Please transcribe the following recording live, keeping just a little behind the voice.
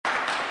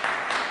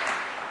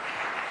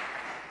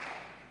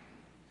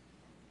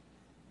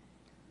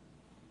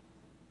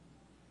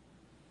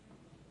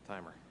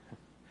timer.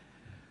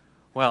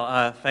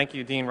 Well, thank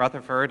you, Dean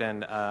Rutherford,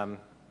 and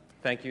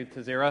thank you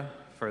to Zira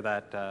for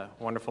that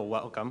wonderful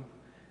welcome.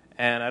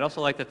 And I'd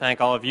also like to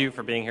thank all of you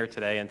for being here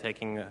today and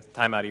taking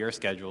time out of your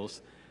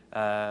schedules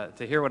to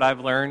hear what I've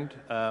learned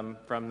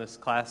from this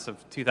class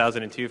of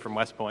 2002 from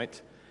West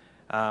Point,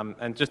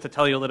 and just to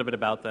tell you a little bit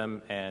about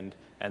them and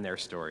their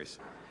stories.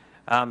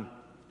 It's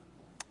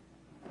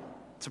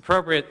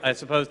appropriate, I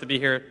suppose, to be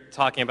here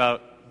talking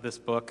about this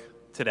book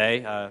today,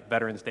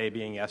 Veterans Day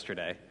being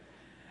yesterday.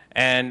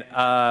 And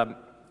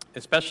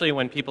especially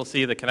when people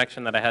see the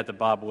connection that I had to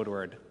Bob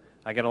Woodward,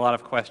 I get a lot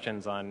of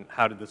questions on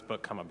how did this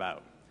book come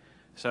about.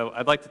 So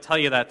I'd like to tell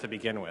you that to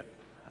begin with.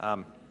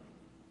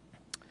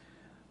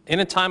 In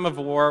a Time of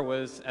War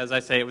was, as I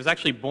say, it was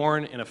actually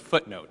born in a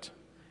footnote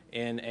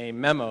in a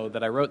memo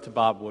that I wrote to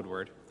Bob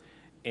Woodward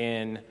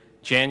in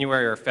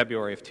January or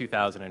February of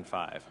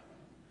 2005.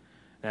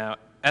 Now,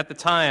 at the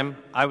time,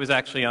 I was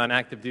actually on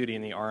active duty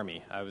in the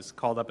Army. I was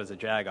called up as a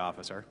JAG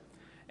officer,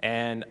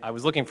 and I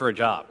was looking for a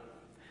job.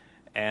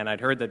 And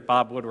I'd heard that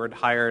Bob Woodward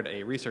hired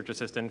a research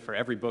assistant for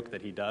every book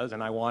that he does,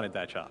 and I wanted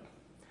that job.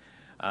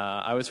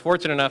 I was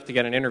fortunate enough to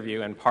get an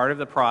interview, and part of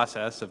the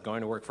process of going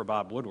to work for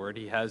Bob Woodward,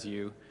 he has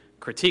you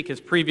critique his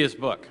previous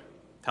book.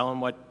 Tell him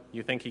what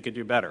you think he could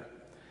do better.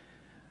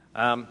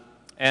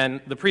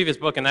 And the previous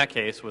book in that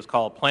case was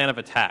called Plan of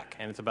Attack,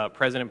 and it's about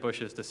President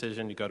Bush's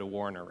decision to go to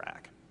war in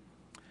Iraq.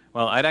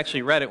 Well, I'd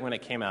actually read it when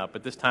it came out,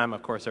 but this time,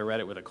 of course, I read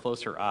it with a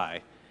closer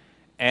eye.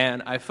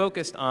 And I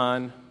focused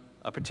on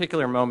a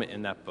particular moment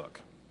in that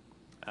book.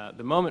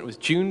 The moment was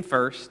June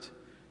 1st,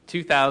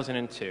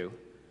 2002,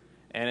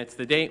 and it's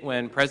the date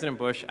when President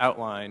Bush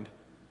outlined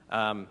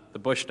the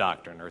Bush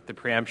Doctrine, or the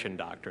Preemption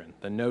Doctrine,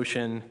 the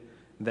notion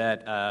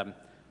that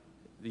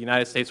the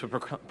United States would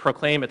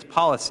proclaim its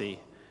policy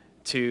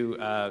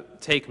to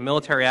take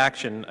military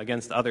action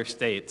against other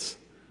states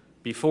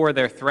before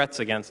their threats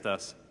against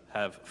us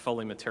have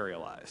fully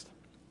materialized.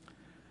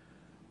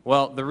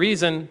 Well, the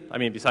reason, I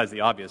mean, besides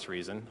the obvious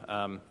reason,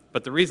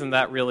 but the reason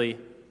that really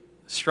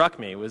struck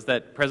me was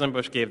that President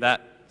Bush gave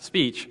that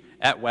speech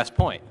at West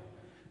Point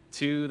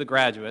to the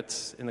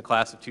graduates in the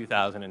class of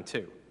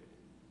 2002.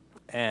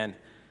 And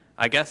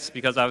I guess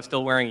because I was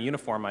still wearing a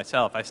uniform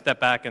myself, I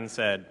stepped back and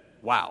said,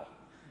 wow.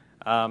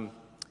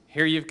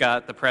 Here you've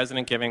got the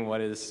president giving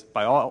what is,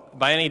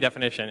 by any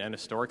definition, an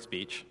historic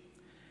speech,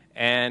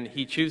 and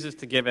he chooses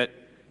to give it,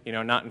 you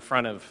know, not in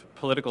front of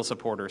political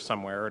supporters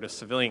somewhere or at a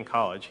civilian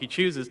college. He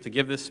chooses to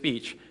give this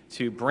speech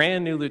to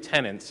brand new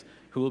lieutenants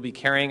who will be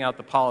carrying out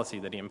the policy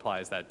that he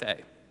implies that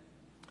day.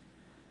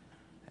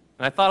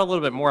 And I thought a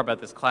little bit more about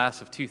this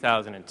class of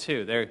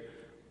 2002.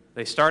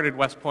 They started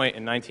West Point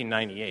in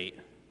 1998,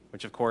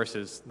 which of course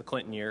is the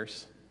Clinton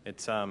years.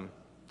 It's a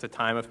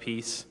time of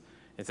peace.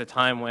 It's a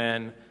time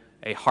when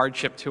a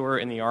hardship tour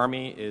in the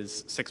Army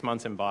is 6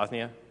 months in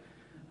Bosnia.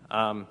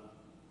 And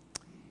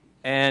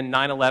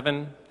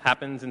 9/11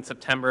 happens in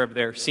September of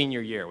their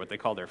senior year, what they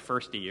call their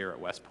first year at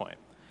West Point.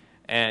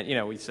 And, you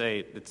know, we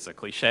say it's a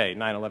cliche,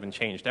 9/11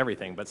 changed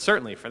everything, but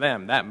certainly for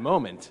them, that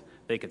moment,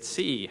 they could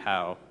see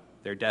how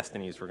their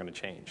destinies were going to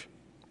change.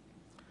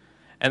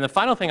 And the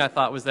final thing I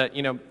thought was that,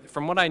 you know,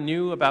 from what I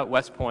knew about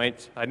West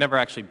Point, I'd never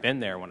actually been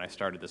there when I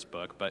started this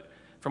book, but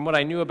from what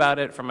I knew about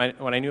it, from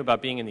what I knew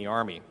about being in the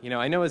Army, you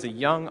know, I know as a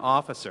young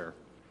officer,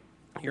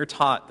 you're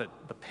taught that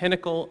the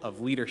pinnacle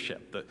of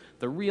leadership,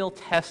 the real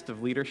test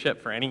of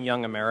leadership for any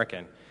young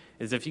American,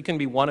 is if you can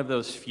be one of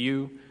those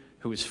few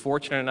who is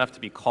fortunate enough to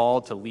be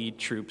called to lead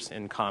troops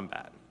in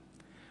combat.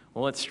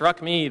 Well, it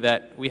struck me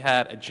that we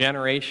had a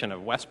generation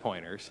of West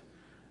Pointers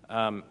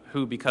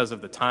who, because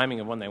of the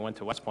timing of when they went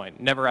to West Point,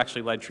 never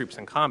actually led troops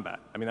in combat.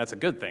 I mean, that's a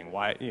good thing.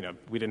 Why, you know,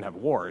 we didn't have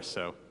wars,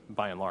 so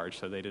by and large,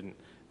 so they didn't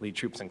lead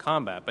troops in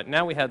combat. But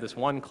now we had this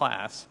one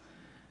class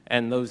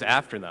and those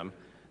after them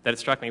that it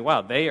struck me,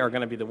 wow, they are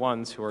going to be the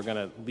ones who are going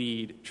to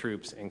lead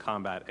troops in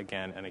combat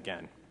again and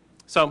again.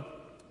 So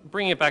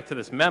bringing it back to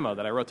this memo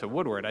that I wrote to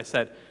Woodward, I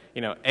said,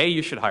 you know, A,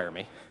 you should hire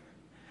me.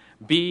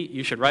 B,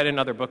 you should write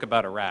another book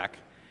about Iraq.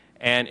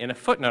 And in a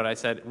footnote, I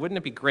said, wouldn't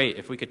it be great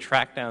if we could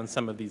track down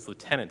some of these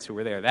lieutenants who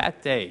were there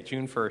that day,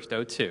 June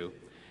 1st, 02,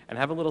 and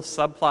have a little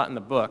subplot in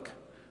the book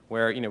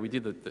where, you know, we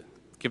do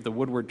give the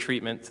Woodward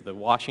treatment to the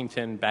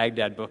Washington,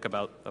 Baghdad book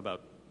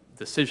about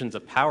decisions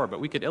of power, but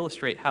we could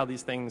illustrate how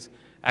these things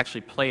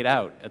actually played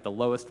out at the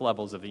lowest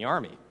levels of the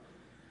Army.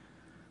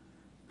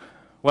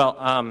 Well,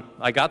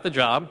 I got the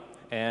job,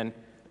 and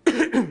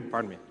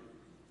pardon me,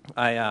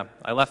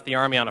 I left the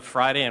Army on a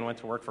Friday and went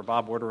to work for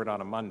Bob Woodward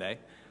on a Monday,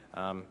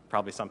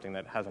 probably something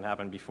that hasn't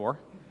happened before.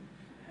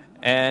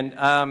 And,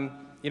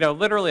 you know,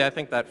 literally I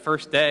think that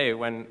first day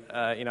when,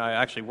 you know, I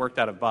actually worked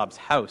out of Bob's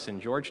house in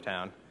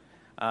Georgetown,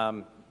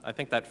 I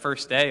think that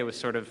first day it was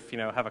sort of, you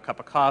know, have a cup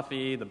of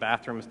coffee, the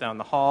bathroom's down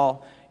the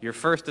hall. Your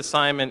first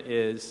assignment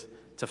is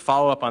to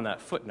follow up on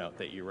that footnote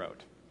that you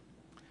wrote.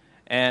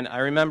 And I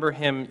remember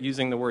him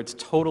using the words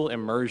total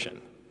immersion.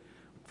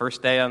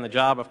 First day on the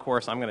job, of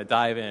course, I'm going to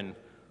dive in.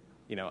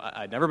 You know,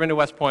 I'd never been to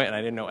West Point, and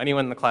I didn't know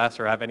anyone in the class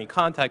or have any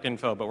contact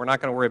info, but we're not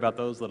going to worry about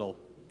those little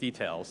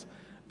details.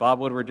 Bob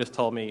Woodward just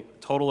told me,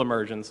 total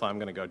immersion, so I'm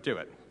going to go do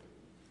it.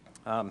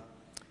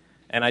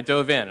 And I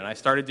dove in, and I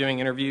started doing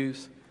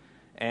interviews,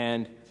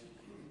 and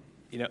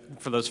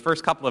for those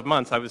first couple of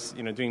months, I was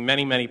doing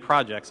many, many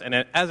projects, and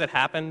as it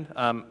happened,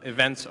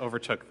 events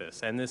overtook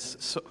this, and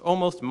this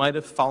almost might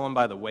have fallen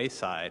by the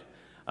wayside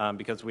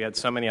because we had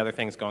so many other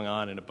things going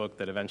on in a book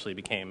that eventually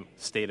became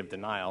State of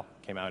Denial,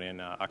 came out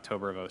in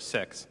October of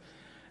 '06.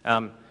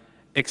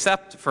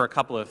 Except for a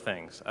couple of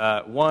things.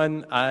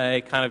 One,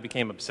 I kind of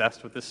became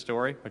obsessed with this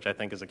story, which I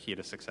think is a key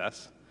to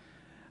success.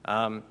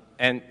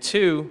 And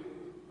two,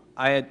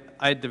 I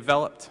had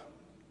developed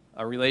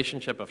a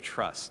relationship of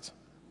trust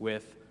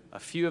with a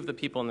few of the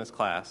people in this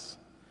class.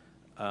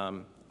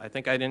 I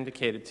think I'd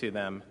indicated to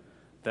them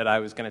that I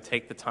was going to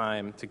take the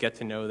time to get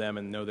to know them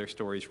and know their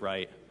stories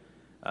right,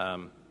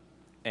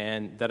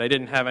 and that I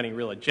didn't have any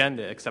real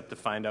agenda except to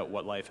find out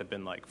what life had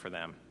been like for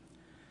them.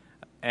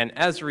 And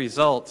as a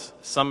result,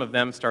 some of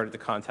them started to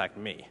contact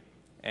me.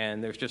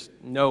 And there's just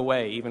no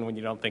way, even when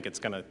you don't think it's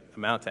going to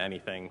amount to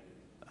anything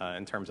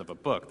in terms of a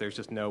book, there's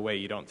just no way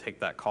you don't take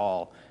that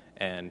call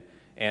and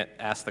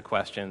ask the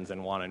questions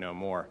and want to know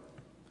more.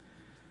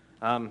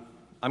 I'm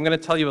going to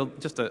tell you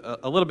just a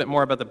little bit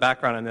more about the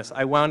background on this.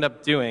 I wound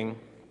up doing,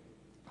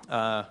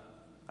 I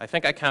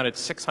think I counted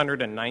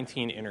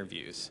 619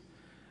 interviews.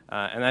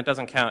 And that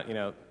doesn't count,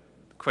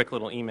 quick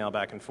little email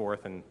back and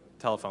forth and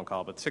telephone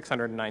call, but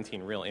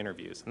 619 real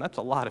interviews, and that's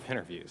a lot of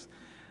interviews.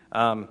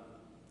 And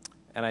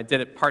I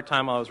did it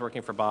part-time while I was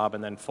working for Bob,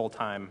 and then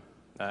full-time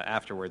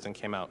afterwards, and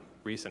came out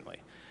recently.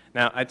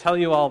 Now, I tell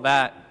you all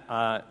that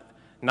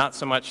not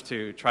so much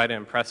to try to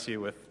impress you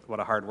with what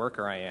a hard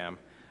worker I am,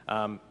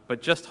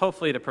 but just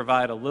hopefully to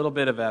provide a little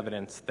bit of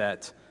evidence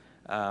that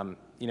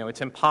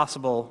it's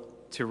impossible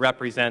to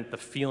represent the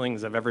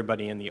feelings of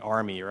everybody in the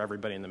Army or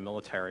everybody in the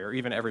military or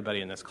even everybody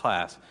in this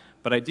class.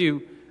 But I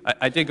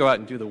did go out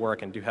and do the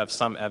work and do have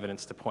some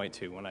evidence to point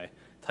to when I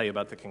tell you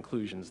about the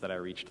conclusions that I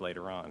reached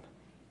later on.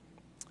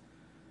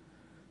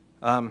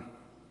 I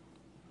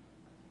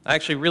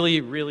actually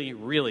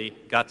really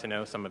got to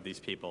know some of these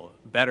people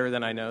better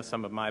than I know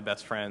some of my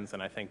best friends,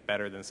 and I think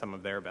better than some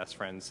of their best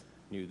friends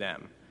knew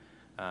them.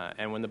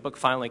 And when the book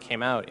finally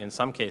came out, in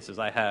some cases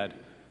I had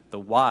the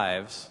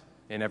wives,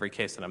 in every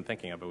case that I'm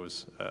thinking of, it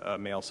was a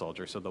male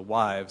soldier, so the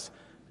wives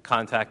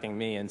contacting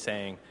me and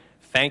saying,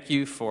 "Thank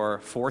you for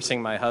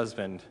forcing my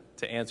husband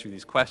to answer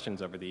these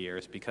questions over the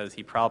years, because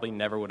he probably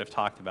never would have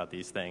talked about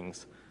these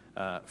things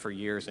for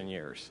years and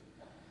years."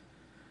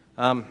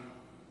 And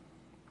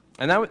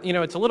that,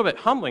 it's a little bit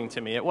humbling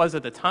to me. It was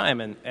at the time,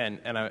 and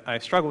I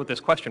struggled with this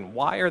question: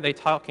 why are they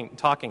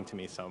talking to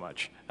me so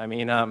much? I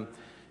mean,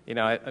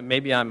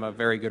 maybe I'm a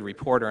very good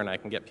reporter and I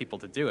can get people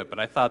to do it, but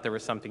I thought there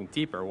was something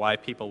deeper. Why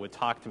people would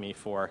talk to me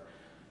for,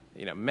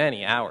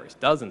 many hours,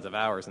 dozens of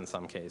hours in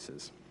some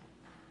cases.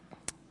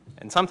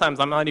 And sometimes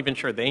I'm not even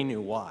sure they knew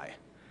why.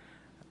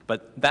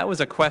 But that was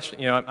a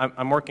question.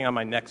 I'm working on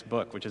my next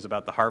book, which is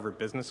about the Harvard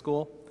Business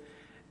School,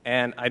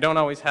 and I don't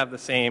always have the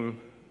same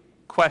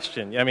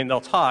question. I mean, they'll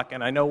talk,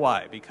 and I know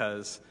why,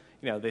 because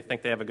they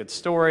think they have a good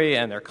story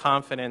and they're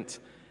confident,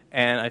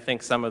 and I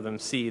think some of them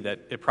see that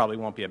it probably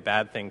won't be a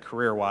bad thing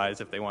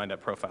career-wise if they wind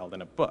up profiled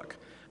in a book.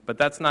 But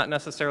that's not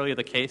necessarily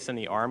the case in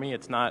the Army.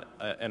 It's not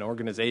an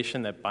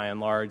organization that, by and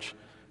large,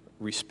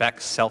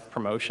 respects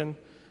self-promotion.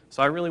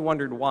 So I really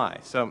wondered why.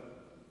 So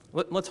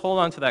let's hold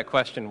on to that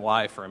question,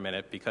 why, for a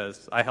minute,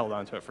 because I held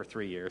on to it for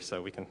 3 years, so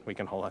we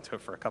can hold on to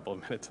it for a couple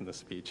of minutes in the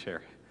speech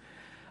here.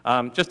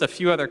 Just a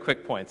few other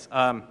quick points.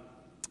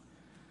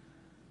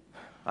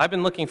 I've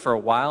been looking for a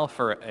while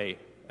for an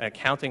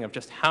accounting of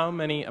just how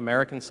many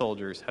American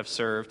soldiers have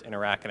served in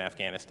Iraq and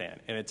Afghanistan.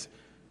 And it's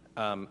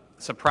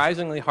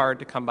surprisingly hard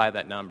to come by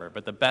that number,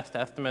 but the best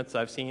estimates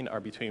I've seen are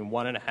between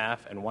 1.5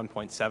 and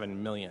 1.7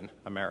 million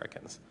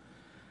Americans.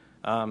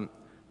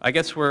 I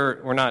guess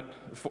we're not,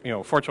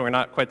 fortunately we're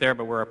not quite there,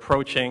 but we're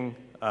approaching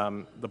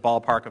the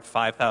ballpark of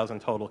 5,000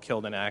 total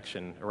killed in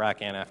action,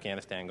 Iraq and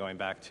Afghanistan, going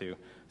back to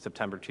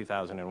September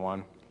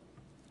 2001.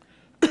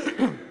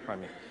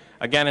 Pardon me.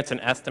 Again, it's an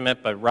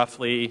estimate, but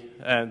roughly,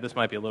 this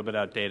might be a little bit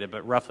outdated,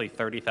 but roughly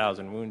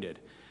 30,000 wounded.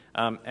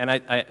 And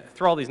I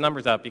throw all these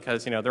numbers out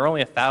because, there are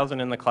only 1,000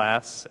 in the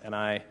class, and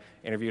I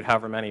interviewed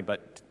however many,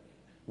 but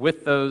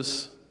with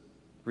those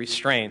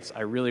restraints, I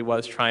really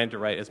was trying to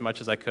write as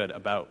much as I could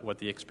about what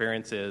the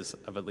experience is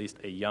of at least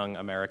a young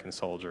American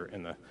soldier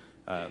in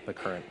the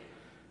current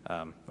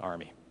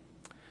Army.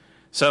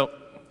 So,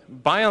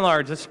 by and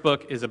large, this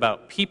book is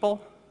about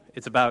people,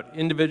 it's about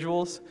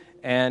individuals,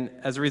 and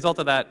as a result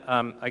of that,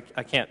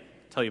 I can't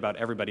tell you about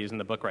everybody who's in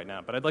the book right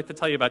now, but I'd like to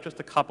tell you about just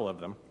a couple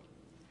of them.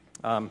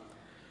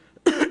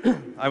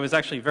 I was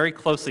actually very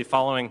closely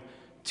following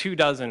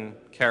 24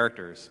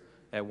 characters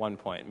at one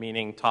point,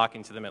 meaning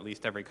talking to them at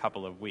least every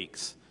couple of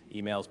weeks,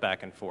 emails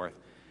back and forth.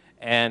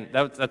 And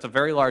that's a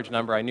very large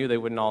number. I knew they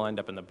wouldn't all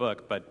end up in the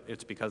book, but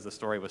it's because the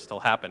story was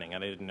still happening,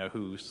 and I didn't know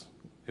who was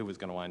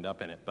going to wind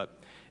up in it. But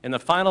in the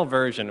final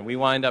version, we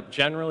wind up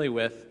generally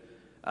with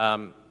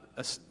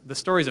the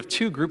stories of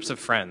two groups of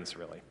friends,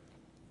 really.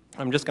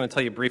 I'm just going to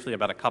tell you briefly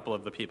about a couple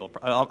of the people.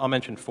 I'll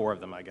mention 4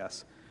 of them, I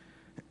guess,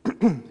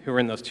 who are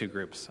in those 2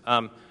 groups.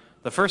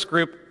 The first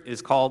group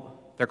is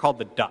they're called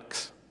the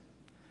Ducks.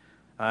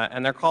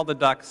 And they're called the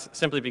Ducks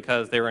simply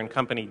because they were in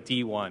Company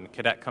D1,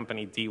 Cadet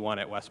Company D1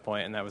 at West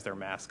Point, and that was their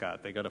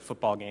mascot. They go to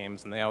football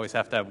games, and they always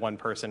have to have one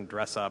person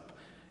dress up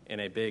in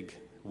a big,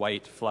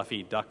 white,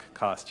 fluffy duck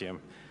costume.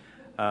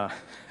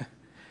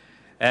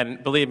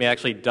 And believe me,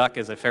 actually, duck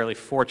is a fairly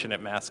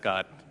fortunate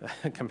mascot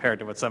compared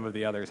to what some of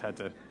the others had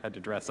to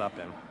dress up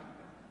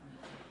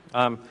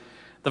in.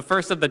 The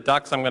first of the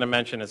Ducks I'm going to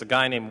mention is a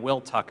guy named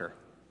Will Tucker.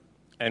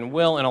 And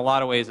Will, in a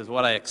lot of ways, is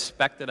what I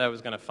expected I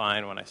was going to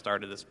find when I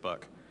started this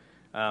book.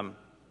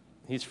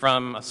 He's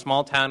from a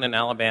small town in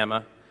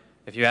Alabama.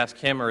 If you ask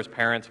him or his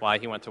parents why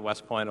he went to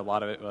West Point, a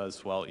lot of it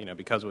was, well,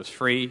 because it was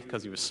free,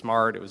 because he was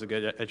smart, it was a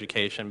good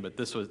education, but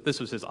this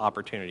was his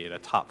opportunity at a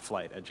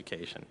top-flight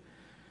education.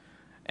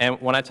 And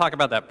when I talk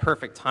about that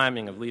perfect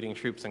timing of leading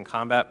troops in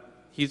combat,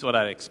 he's what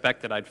I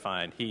expected I'd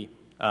find. He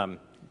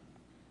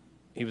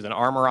was an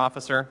armor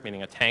officer,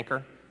 meaning a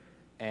tanker,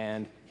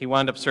 and he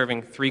wound up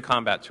serving 3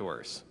 combat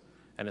tours.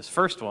 And his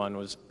first one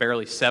was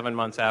barely 7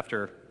 months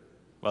after,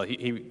 well,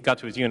 he got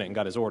to his unit and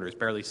got his orders,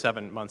 barely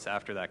 7 months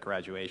after that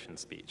graduation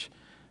speech.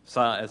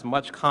 Saw as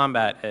much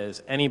combat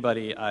as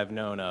anybody I've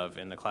known of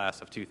in the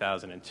class of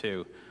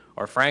 2002,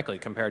 or frankly,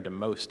 compared to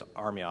most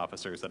Army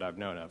officers that I've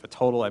known of, a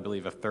total, I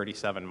believe, of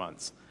 37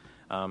 months.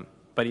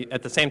 But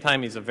at the same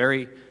time, he's a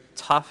very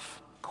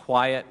tough,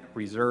 quiet,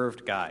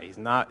 reserved guy. He's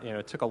not,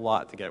 it took a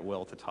lot to get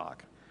Will to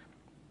talk.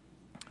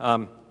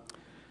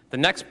 The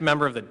next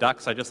member of the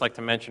Ducks I'd just like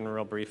to mention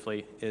real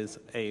briefly is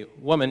a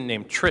woman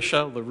named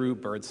Tricia LaRue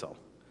Birdsell.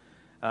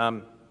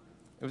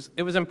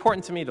 It was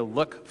important to me to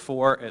look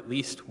for at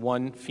least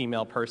one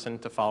female person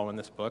to follow in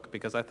this book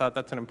because I thought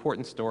that's an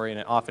important story and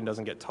it often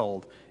doesn't get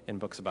told in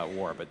books about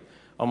war, but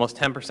almost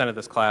 10% of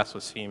this class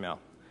was female.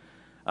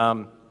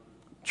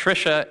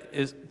 Tricia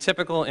is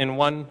typical in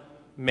one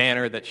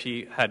manner that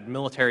she had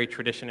military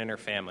tradition in her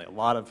family. A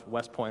lot of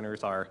West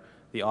Pointers are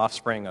the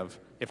offspring of,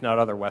 if not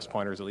other West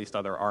Pointers, at least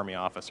other Army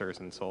officers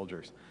and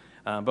soldiers.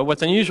 But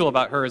what's unusual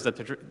about her is that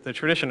the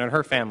tradition in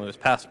her family was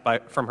passed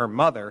from her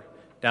mother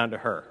down to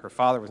her. Her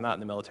father was not in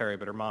the military,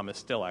 but her mom is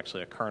still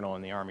actually a colonel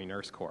in the Army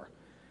Nurse Corps.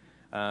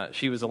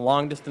 She was a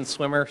long-distance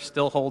swimmer,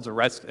 still holds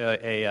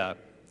a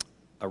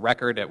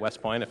record at West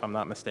Point, if I'm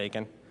not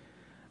mistaken,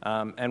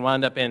 and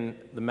wound up in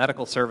the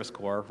Medical Service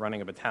Corps,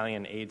 running a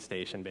battalion aid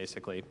station,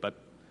 basically, but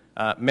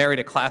married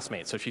a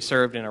classmate, so she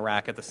served in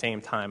Iraq at the same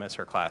time as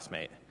her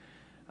classmate.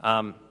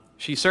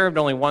 She served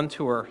only 1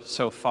 tour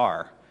so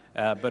far,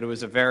 but it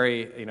was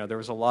there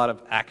was a lot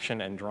of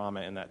action and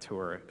drama in that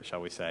tour,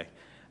 shall we say.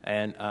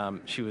 And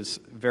she was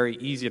very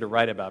easy to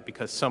write about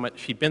because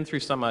she'd been through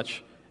so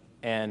much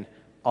and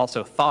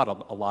also thought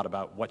a lot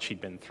about what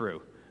she'd been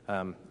through.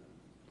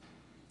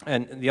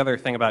 And the other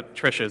thing about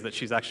Tricia is that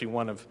she's actually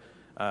one of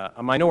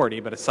a minority,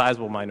 but a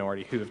sizable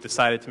minority, who have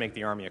decided to make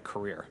the Army a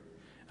career.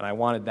 And I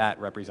wanted that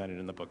represented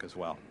in the book as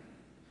well.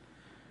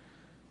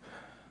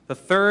 The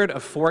third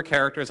of 4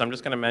 characters I'm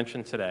just going to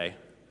mention today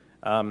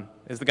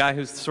is the guy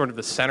who's sort of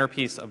the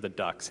centerpiece of the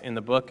Ducks in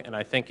the book and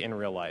I think in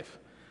real life.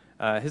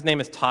 His name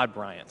is Todd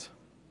Bryant.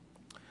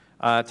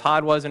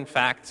 Todd was, in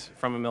fact,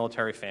 from a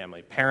military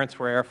family. Parents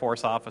were Air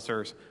Force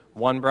officers,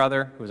 1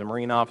 brother who was a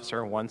Marine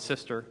officer, and 1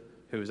 sister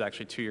who was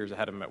actually 2 years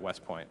ahead of him at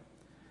West Point.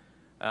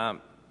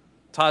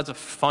 Todd's a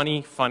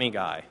funny, funny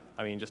guy.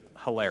 I mean, just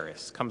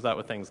hilarious. Comes out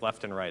with things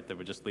left and right that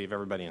would just leave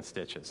everybody in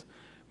stitches.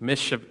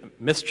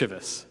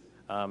 Mischievous,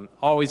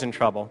 always in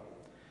trouble.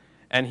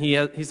 And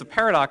he's a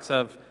paradox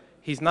of,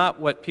 he's not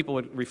what people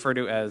would refer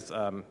to as,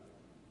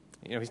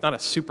 he's not a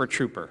super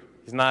trooper.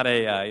 He's not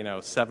a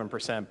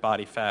 7%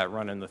 body fat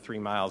running the 3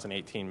 miles in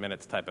 18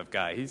 minutes type of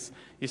guy.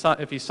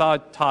 If you saw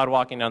Todd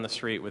walking down the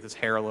street with his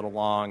hair a little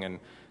long and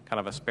kind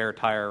of a spare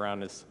tire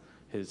around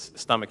his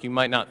stomach, you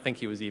might not think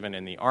he was even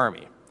in the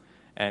Army.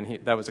 And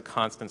that was a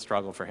constant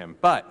struggle for him.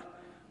 But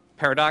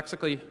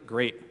paradoxically,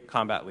 great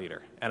combat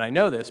leader. And I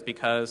know this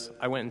because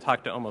I went and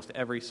talked to almost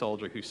every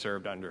soldier who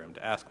served under him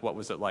to ask what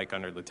was it like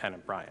under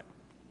Lieutenant Bryant.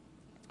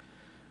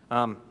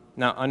 Now,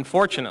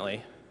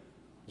 unfortunately,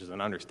 which is an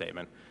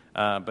understatement,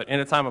 but In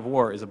a Time of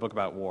War is a book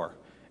about war.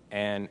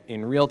 And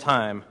in real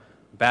time,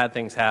 bad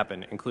things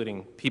happen,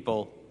 including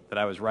people that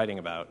I was writing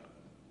about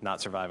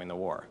not surviving the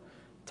war.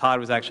 Todd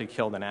was actually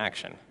killed in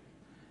action.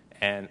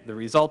 And the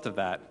result of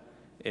that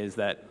is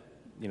that,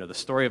 the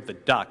story of the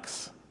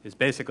Ducks is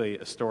basically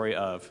a story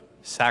of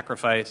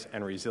sacrifice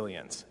and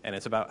resilience. And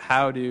it's about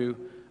how do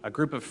a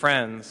group of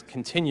friends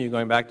continue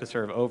going back to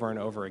serve over and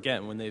over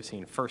again when they've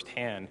seen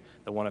firsthand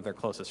that one of their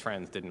closest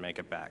friends didn't make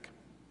it back.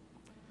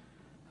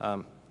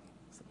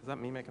 Is that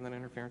me making that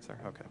interference there?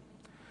 Okay.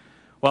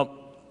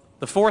 Well,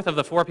 the fourth of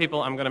the 4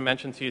 people I'm going to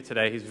mention to you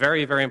today, he's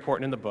very, very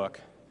important in the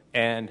book,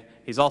 and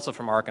he's also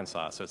from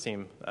Arkansas, so it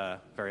seemed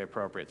very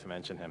appropriate to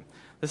mention him.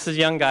 This is a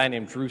young guy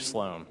named Drew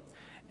Sloan,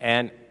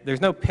 and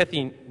there's no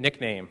pithy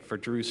nickname for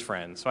Drew's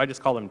friends, so I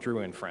just call him Drew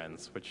and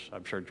Friends, which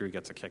I'm sure Drew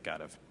gets a kick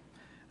out of.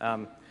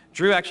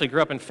 Drew actually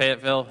grew up in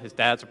Fayetteville. His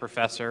dad's a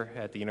professor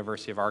at the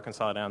University of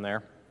Arkansas down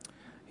there.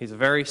 He's a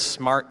very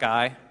smart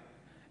guy.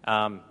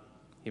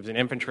 He was an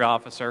infantry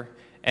officer,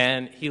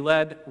 and he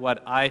led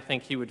what I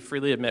think he would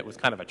freely admit was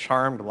kind of a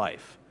charmed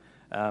life.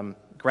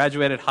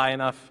 Graduated high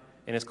enough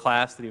in his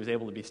class that he was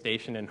able to be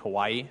stationed in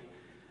Hawaii.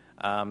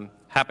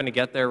 Happened to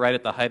get there right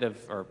at the height of,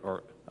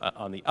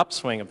 on the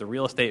upswing of the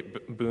real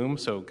estate boom,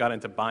 so got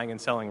into buying and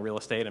selling real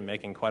estate and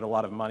making quite a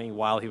lot of money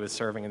while he was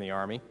serving in the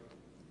Army.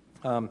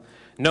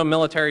 No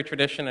military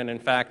tradition, and in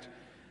fact,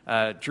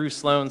 Drew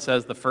Sloan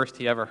says the first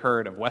he ever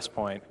heard of West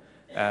Point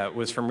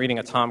was from reading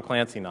a Tom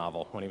Clancy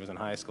novel when he was in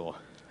high school.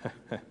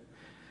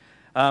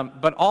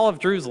 But all of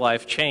Drew's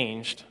life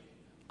changed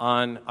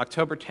on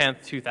October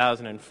 10th,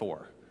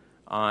 2004,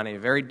 on a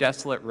very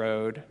desolate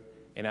road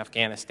in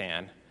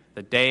Afghanistan,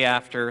 the day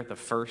after the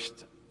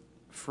first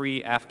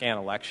free Afghan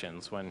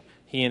elections, when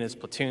he and his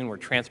platoon were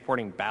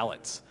transporting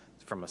ballots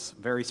from a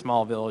very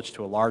small village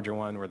to a larger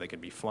one where they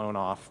could be flown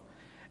off.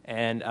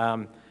 And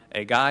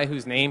a guy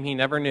whose name he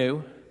never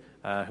knew,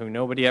 who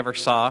nobody ever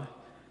saw,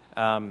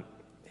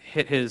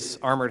 hit his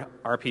armored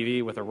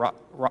RPV with a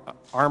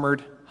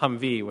armored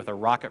Humvee with a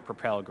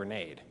rocket-propelled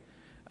grenade.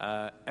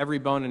 Every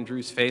bone in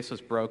Drew's face was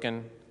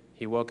broken.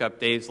 He woke up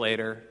days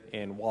later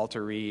in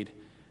Walter Reed,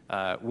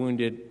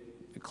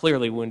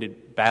 clearly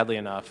wounded badly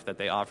enough that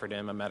they offered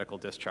him a medical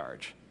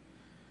discharge.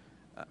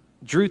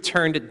 Drew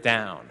turned it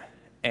down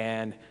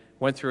and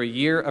went through a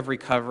year of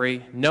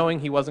recovery, knowing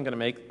he wasn't going to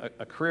make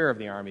a career of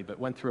the Army, but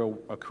went through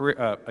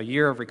a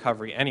year of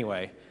recovery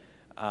anyway,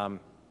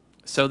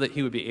 so that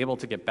he would be able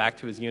to get back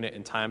to his unit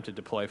in time to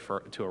deploy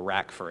to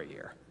Iraq for a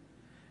year.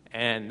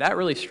 And that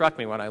really struck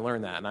me when I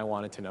learned that, and I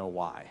wanted to know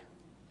why.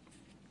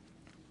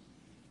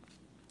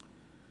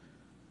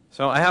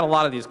 So I had a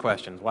lot of these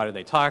questions. Why did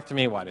they talk to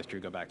me? Why does Drew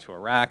go back to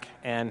Iraq?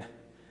 And,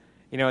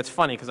 you know, it's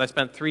funny because I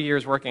spent 3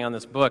 years working on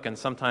this book, and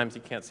sometimes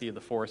you can't see the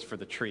forest for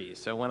the trees.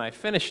 So when I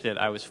finished it,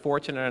 I was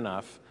fortunate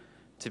enough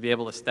to be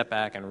able to step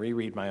back and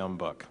reread my own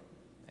book.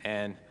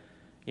 And,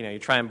 you know, you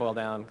try and boil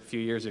down a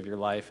few years of your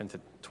life into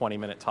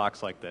 20-minute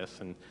talks like this,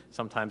 and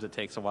sometimes it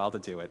takes a while to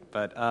do it.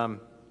 But,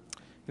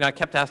 you know, I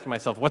kept asking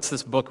myself, what's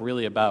this book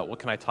really about? What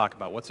can I talk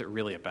about? What's it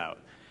really about?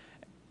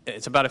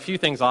 It's about a few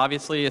things,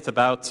 obviously. It's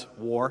about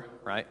war,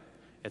 right?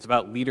 It's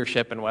about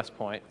leadership in West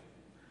Point.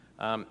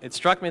 It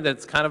struck me that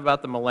it's kind of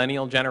about the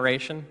millennial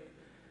generation,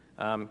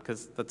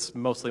 because that's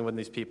mostly when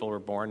these people were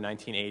born,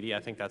 1980. I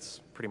think that's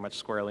pretty much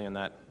squarely in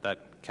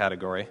that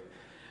category.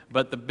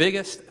 But the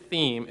biggest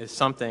theme is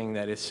something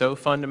that is so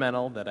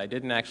fundamental that I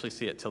didn't actually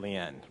see it till the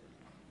end.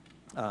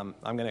 I'm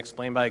going to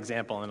explain by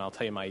example, and I'll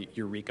tell you my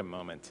eureka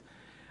moment.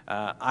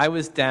 I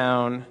was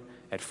down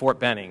at Fort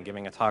Benning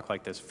giving a talk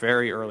like this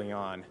very early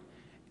on,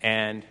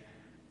 and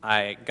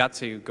I got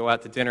to go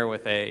out to dinner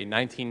with a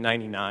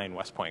 1999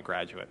 West Point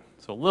graduate,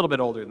 so a little bit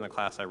older than the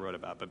class I wrote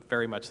about, but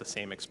very much the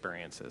same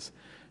experiences.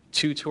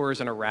 2 tours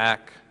in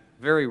Iraq,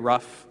 very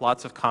rough,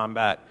 lots of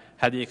combat,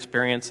 had the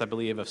experience, I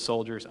believe, of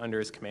soldiers under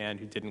his command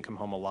who didn't come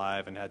home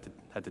alive and had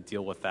to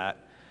deal with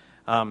that.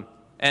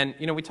 And,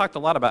 you know, we talked a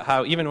lot about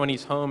how even when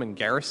he's home in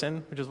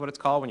garrison, which is what it's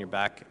called when you're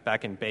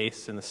back in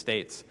base in the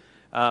States,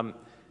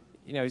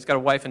 you know, he's got a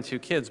wife and 2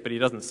 kids, but he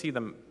doesn't see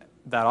them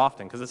that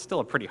often because it's still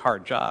a pretty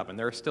hard job, and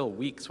there are still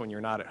weeks when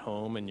you're not at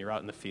home and you're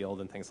out in the field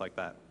and things like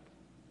that.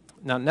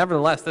 Now,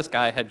 nevertheless, this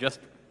guy had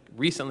just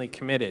recently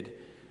committed,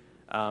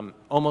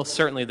 almost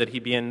certainly that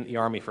he'd be in the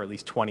Army for at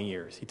least 20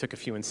 years. He took a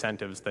few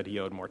incentives that he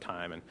owed more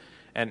time,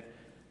 and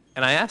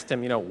I asked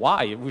him, you know,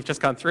 why? We've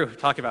just gone through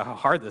talking about how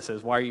hard this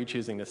is. Why are you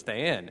choosing to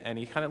stay in? And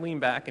he kind of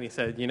leaned back and he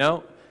said, you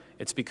know,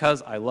 it's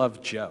because I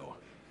love Joe.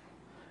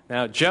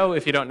 Now, Joe,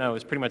 if you don't know,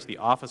 is pretty much the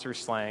officer's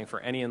slang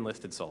for any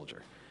enlisted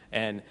soldier.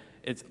 And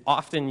it's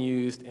often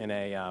used in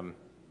a,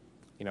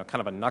 you know,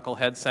 kind of a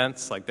knucklehead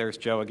sense, like there's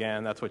Joe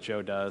again, that's what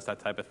Joe does, that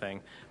type of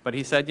thing. But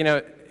he said, you know,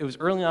 it was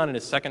early on in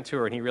his second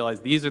tour, and he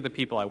realized these are the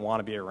people I want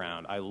to be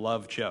around. I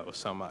love Joe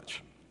so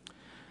much.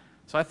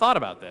 So I thought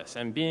about this,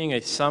 and being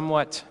a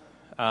somewhat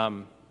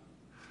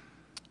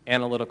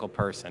analytical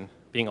person,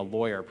 being a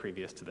lawyer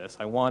previous to this,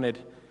 I wanted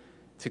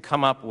to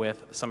come up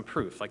with some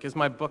proof. Like, is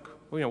my book,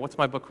 you know, what's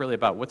my book really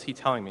about? What's he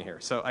telling me here?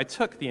 So I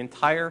took the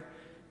entire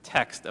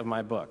text of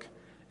my book.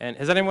 And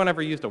has anyone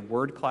ever used a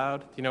word cloud?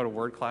 Do you know what a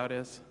word cloud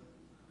is?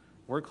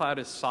 Word cloud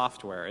is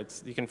software.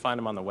 You can find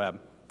them on the web.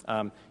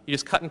 You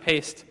just cut and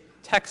paste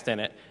text in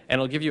it, and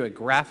it'll give you a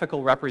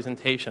graphical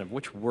representation of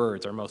which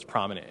words are most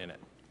prominent in it.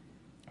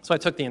 So I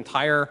took the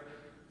entire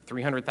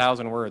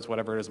 300,000 words,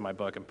 whatever it is in my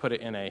book, and put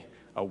it in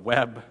a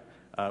web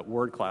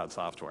word cloud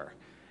software.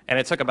 And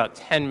it took about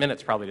 10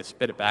 minutes probably to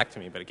spit it back to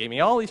me, but it gave me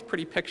all these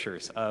pretty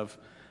pictures of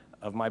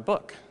my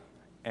book.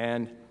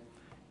 And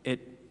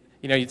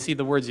you know, you'd see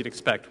the words you'd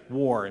expect,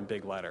 war in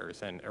big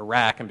letters, and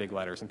Iraq in big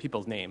letters, and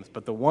people's names.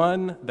 But the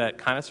one that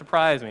kind of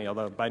surprised me,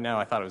 although by now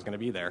I thought it was going to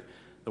be there,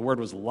 the word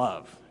was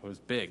love. It was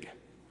big.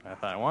 I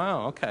thought,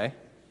 wow, okay.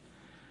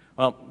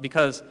 Well,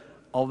 because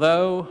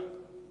although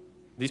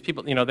these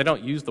people, you know, they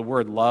don't use the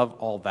word love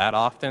all that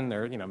often.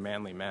 They're, you know,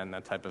 manly men,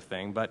 that type of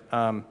thing. But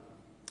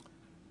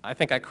I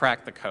think I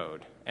cracked the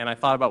code. And I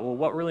thought about, well,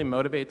 what really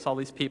motivates all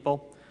these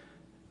people?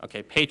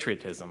 Okay,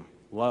 patriotism,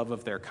 love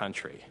of their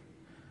country,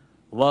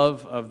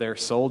 love of their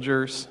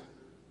soldiers.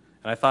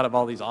 And I thought of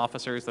all these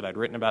officers that I'd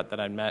written about, that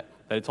I'd met,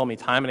 that had told me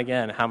time and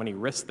again how many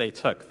risks they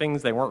took,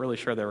 things they weren't really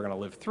sure they were going to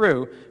live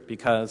through,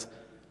 because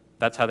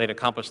that's how they'd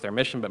accomplish their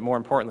mission, but more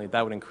importantly,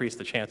 that would increase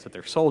the chance that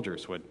their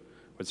soldiers would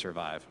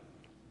survive.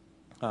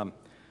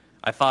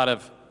 I thought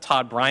of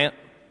Todd Bryant,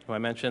 who I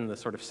mentioned, the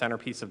sort of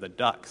centerpiece of the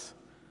Ducks.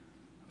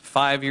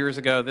 5 years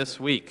ago this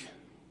week,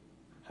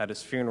 had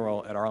his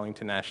funeral at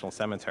Arlington National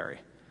Cemetery.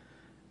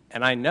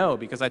 And I know,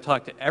 because I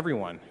talked to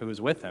everyone who was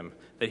with him,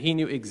 that he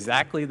knew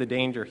exactly the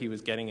danger he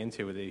was getting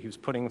into, that he was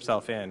putting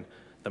himself in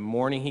the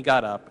morning he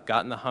got up,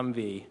 got in the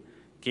Humvee,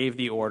 gave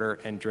the order,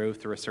 and drove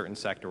through a certain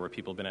sector where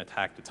people had been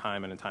attacked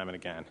time and time and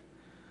again.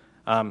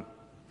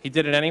 He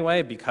did it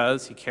anyway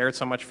because he cared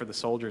so much for the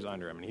soldiers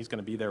under him, and he's going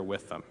to be there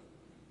with them.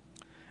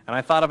 And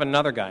I thought of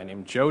another guy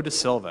named Joe Da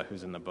Silva,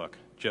 who's in the book.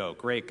 Joe,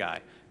 great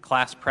guy,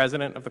 class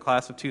president of the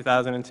class of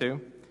 2002.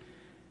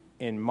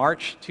 In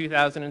March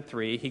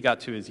 2003, he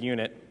got to his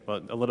unit,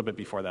 well, a little bit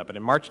before that, but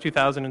in March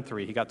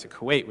 2003, he got to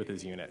Kuwait with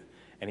his unit.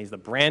 And he's the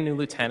brand new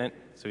lieutenant,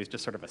 so he's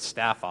just sort of a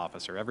staff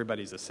officer,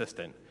 everybody's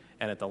assistant.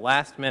 And at the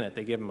last minute,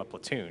 they gave him a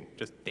platoon,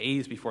 just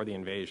days before the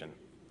invasion.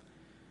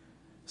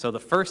 So the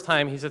first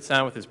time he sits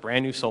down with his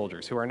brand new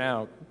soldiers, who are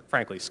now,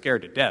 frankly,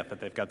 scared to death that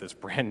they've got this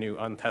brand new,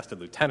 untested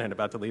lieutenant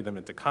about to lead them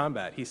into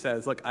combat, he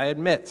says, look, I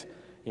admit,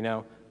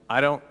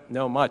 I don't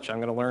know much. I'm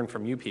going to learn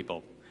from you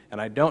people. And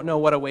I don't know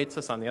what awaits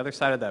us on the other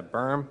side of that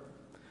berm,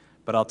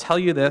 but I'll tell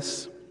you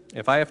this,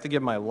 if I have to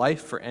give my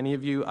life for any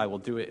of you, I will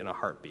do it in a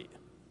heartbeat.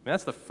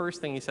 That's the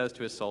first thing he says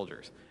to his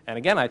soldiers. And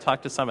again, I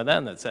talked to some of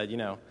them that said,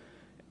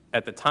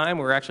 at the time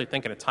we were actually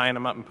thinking of tying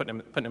him up and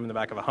putting him in the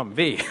back of a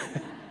Humvee.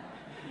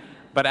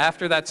 But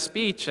after that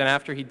speech, and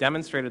after he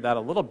demonstrated that a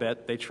little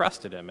bit, they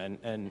trusted him.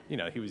 And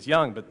he was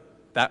young, but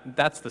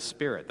that's the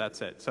spirit,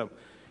 that's it. So,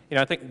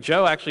 I think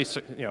Joe actually,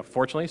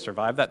 fortunately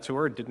survived that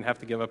tour, didn't have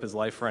to give up his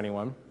life for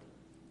anyone.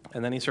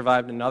 And then he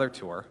survived another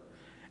tour.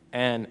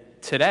 And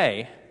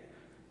today,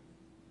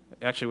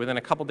 actually within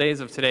a couple days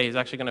of today, he's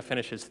actually going to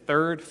finish his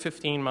third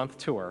 15-month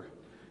tour.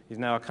 He's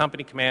now a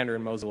company commander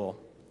in Mosul,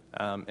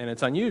 and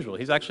it's unusual.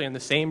 He's actually in the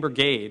same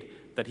brigade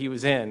that he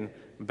was in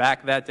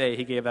back that day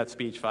he gave that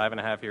speech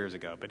 5.5 years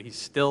ago, but he's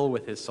still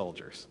with his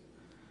soldiers.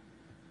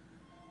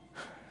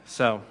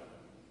 So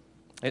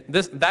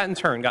that in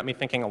turn got me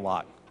thinking a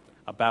lot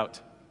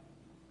about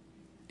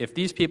if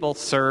these people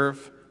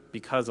serve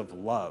because of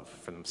love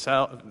for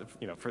themselves,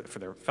 for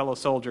their fellow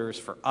soldiers,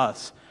 for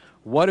us,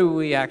 what do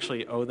we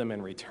actually owe them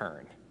in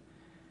return?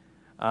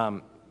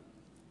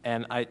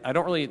 And I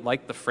don't really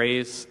like the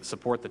phrase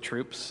support the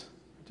troops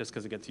just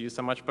because it gets used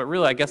so much, but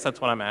really I guess that's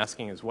what I'm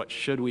asking is what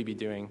should we be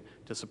doing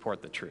to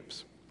support the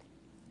troops?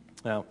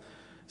 Now,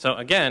 so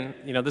again,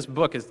 this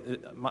book is,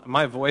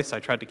 my voice I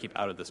tried to keep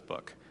out of this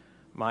book.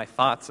 My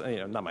thoughts,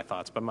 not my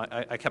thoughts, but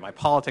I kept my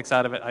politics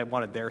out of it. I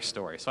wanted their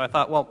story. So I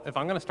thought, well, if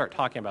I'm going to start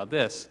talking about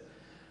this,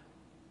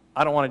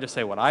 I don't want to just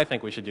say what I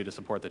think we should do to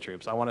support the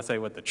troops. I want to say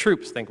what the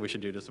troops think we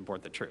should do to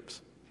support the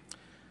troops.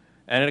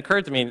 And it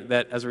occurred to me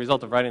that as a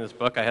result of writing this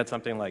book, I had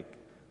something like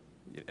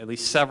at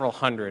least several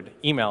hundred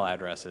email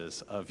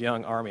addresses of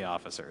young Army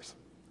officers.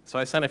 So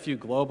I sent a few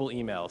global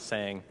emails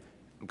saying,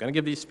 I'm going to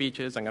give these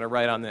speeches, I'm going to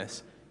write on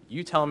this.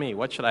 You tell me,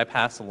 what should I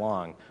pass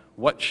along?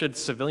 What should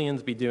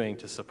civilians be doing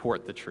to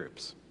support the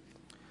troops?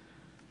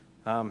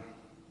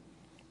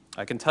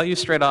 I can tell you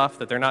straight off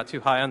that they're not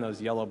too high on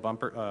those yellow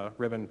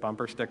ribbon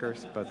bumper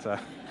stickers, but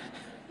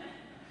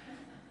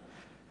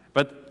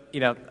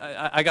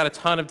I got a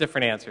ton of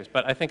different answers,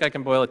 but I think I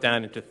can boil it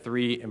down into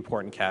 3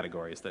 important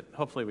categories that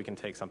hopefully we can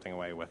take something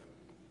away with.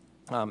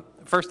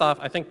 First off,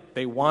 I think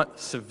they want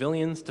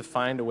civilians to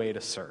find a way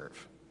to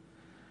serve.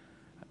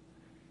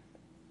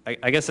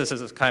 I guess this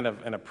is kind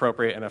of an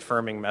appropriate and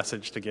affirming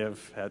message to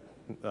give at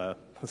the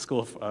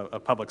School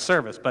of Public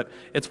Service, but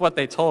it's what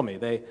they told me.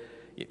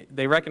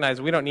 They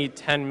recognize we don't need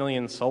 10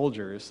 million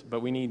soldiers,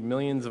 but we need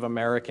millions of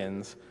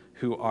Americans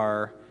who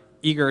are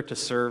eager to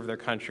serve their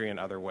country in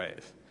other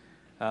ways.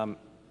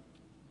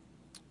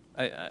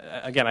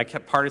 Again, I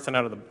kept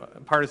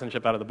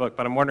partisanship out of the book,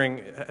 but I'm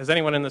wondering, has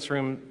anyone in this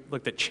room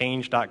looked at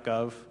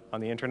change.gov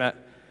on the internet?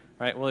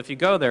 Right? Well, if you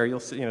go there,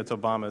 you'll see it's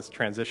Obama's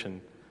transition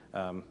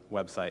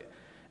website.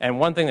 And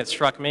one thing that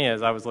struck me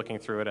as I was looking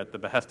through it at the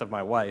behest of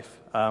my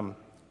wife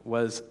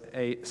was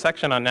a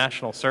section on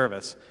national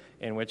service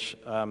in which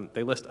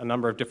they list a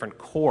number of different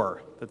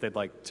corps that they'd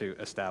like to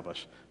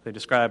establish. They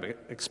describe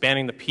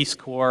expanding the Peace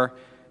Corps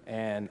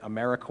and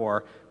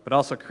AmeriCorps, but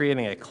also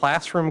creating a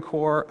classroom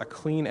corps, a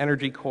clean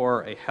energy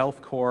corps, a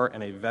health corps,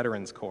 and a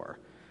veterans corps.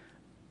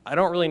 I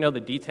don't really know the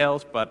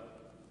details,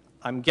 but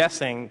I'm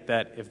guessing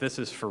that if this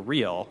is for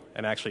real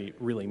and actually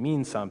really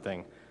means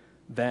something,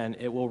 then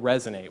it will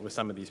resonate with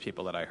some of these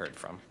people that I heard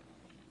from.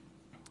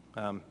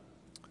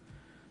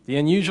 The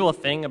unusual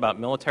thing about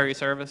military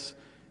service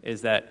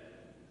is that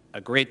a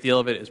great deal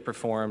of it is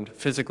performed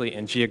physically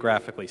and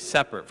geographically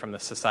separate from the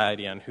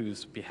society on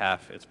whose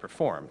behalf it's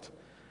performed.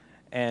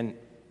 And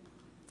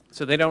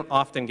so they don't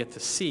often get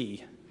to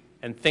see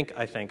and think,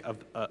 I think,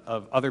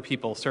 of other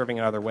people serving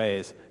in other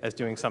ways as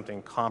doing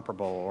something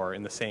comparable or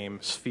in the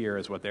same sphere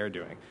as what they're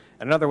doing.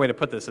 And another way to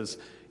put this is,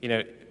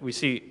 we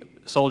see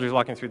soldiers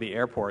walking through the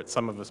airport.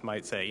 Some of us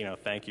might say,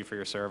 thank you for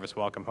your service,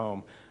 welcome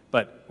home.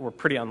 But we're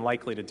pretty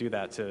unlikely to do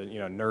that to,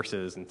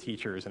 nurses and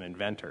teachers and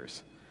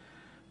inventors.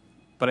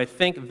 But I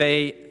think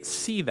they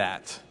see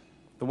that,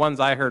 the ones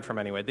I heard from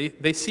anyway,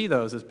 they see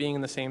those as being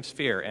in the same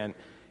sphere. And,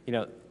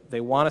 they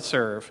want to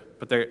serve,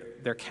 but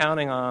they're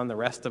counting on the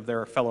rest of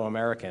their fellow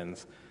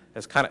Americans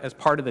as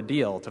part of the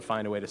deal to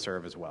find a way to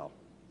serve as well.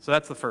 So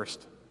that's the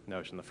first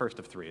notion. The first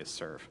of three is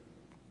serve.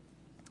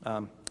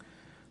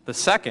 The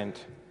second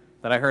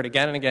that I heard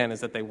again and again is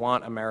that they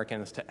want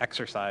Americans to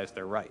exercise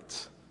their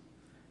rights.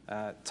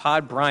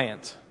 Todd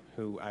Bryant,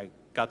 who I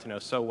got to know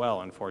so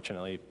well,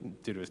 unfortunately,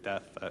 due to his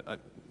death,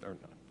 or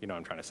you know what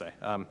I'm trying to say,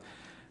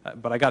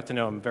 but I got to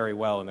know him very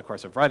well in the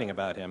course of writing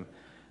about him.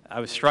 I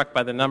was struck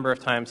by the number of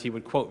times he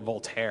would quote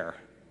Voltaire,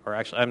 or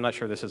actually, I'm not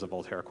sure this is a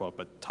Voltaire quote,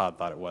 but Todd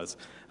thought it was.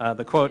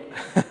 The quote,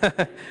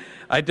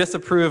 "I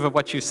disapprove of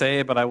what you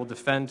say, but I will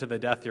defend to the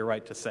death your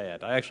right to say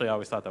it." I actually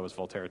always thought that was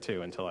Voltaire,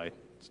 too, until I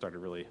started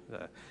really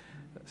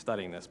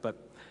studying this.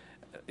 But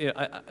it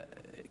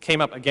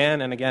came up again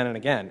and again and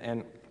again.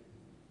 And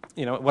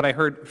what I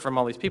heard from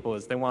all these people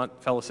is they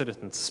want fellow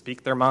citizens to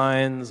speak their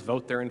minds,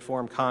 vote their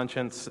informed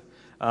conscience,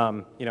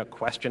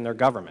 question their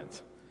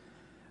government.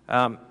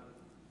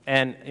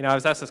 And I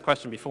was asked this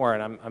question before,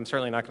 and I'm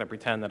certainly not going to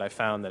pretend that I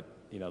found that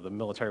the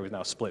military was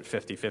now split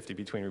 50-50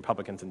 between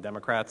Republicans and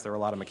Democrats. There were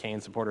a lot of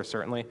McCain supporters,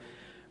 certainly.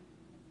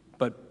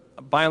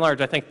 But by and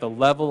large, I think the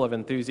level of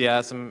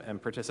enthusiasm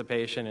and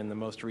participation in the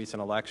most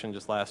recent election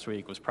just last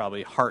week was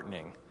probably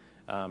heartening.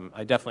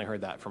 I definitely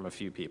heard that from a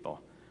few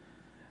people.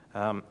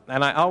 And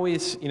I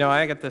always,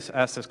 I get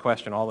asked this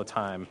question all the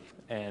time,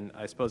 and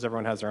I suppose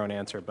everyone has their own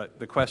answer, but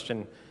the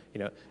question,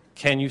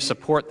 can you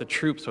support the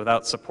troops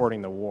without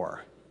supporting the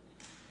war?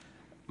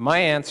 My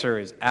answer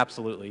is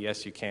absolutely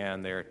yes, you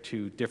can. They're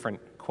two different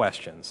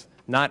questions.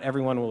 Not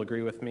everyone will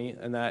agree with me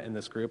in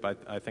this group.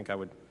 I think I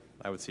would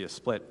see a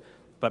split.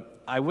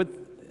 But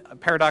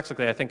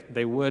paradoxically, I think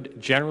they would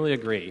generally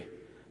agree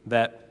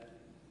that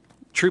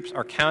troops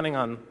are counting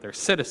on their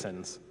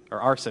citizens,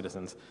 or our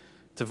citizens,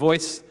 to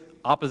voice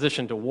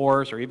opposition to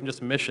wars or even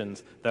just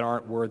missions that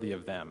aren't worthy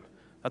of them.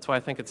 That's why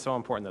I think it's so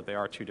important that they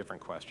are two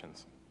different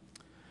questions.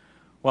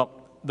 Well,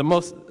 that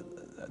was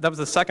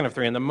the second of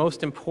three, and the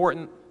most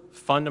important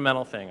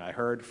fundamental thing I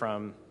heard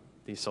from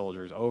these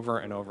soldiers over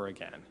and over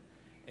again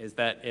is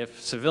that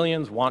if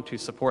civilians want to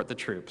support the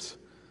troops,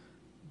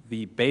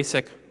 the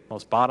basic,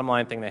 most bottom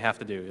line thing they have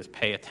to do is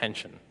pay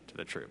attention to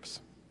the troops.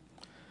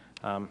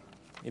 A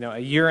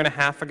year and a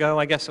half ago,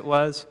 I guess it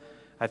was,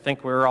 I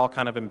think we were all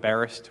kind of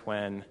embarrassed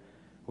when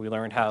we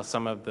learned how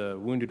some of the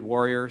wounded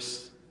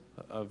warriors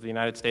of the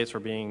United States were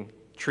being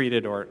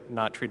treated or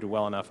not treated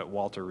well enough at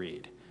Walter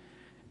Reed.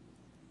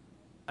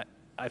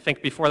 I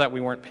think before that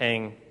we weren't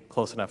paying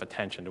close enough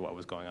attention to what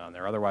was going on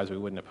there. Otherwise, we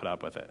wouldn't have put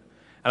up with it.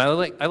 And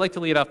I like to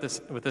lead off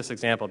with this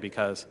example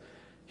because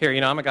here,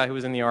 I'm a guy who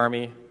was in the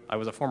Army. I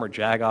was a former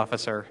JAG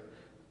officer.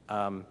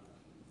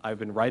 I've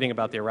been writing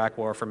about the Iraq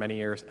War for many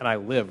years, and I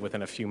live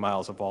within a few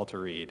miles of Walter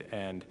Reed.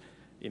 And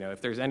if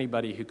there's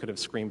anybody who could have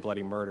screamed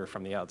bloody murder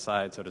from the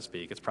outside, so to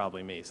speak, it's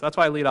probably me. So that's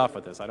why I lead off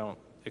with this. I don't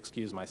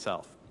excuse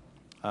myself.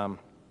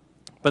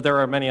 But there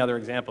are many other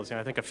examples.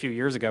 I think a few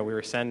years ago we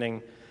were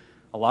sending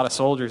a lot of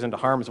soldiers into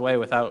harm's way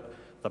without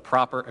the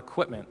proper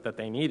equipment that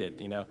they needed.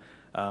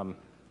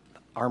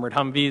 Armored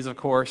Humvees, of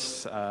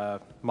course,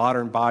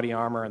 modern body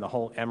armor, and the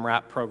whole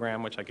MRAP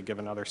program, which I could give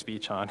another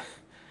speech on.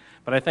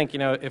 But I think,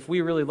 if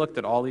we really looked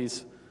at all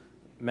these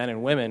men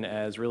and women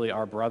as really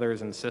our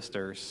brothers and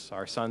sisters,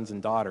 our sons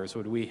and daughters,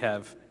 would we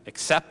have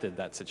accepted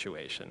that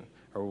situation?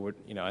 Or would,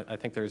 I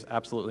think there's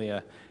absolutely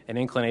an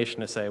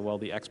inclination to say, well,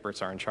 the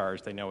experts are in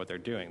charge, they know what they're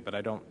doing. But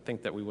I don't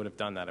think that we would have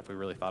done that if we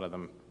really thought of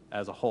them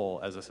as a whole,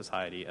 as a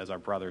society, as our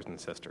brothers and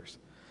sisters.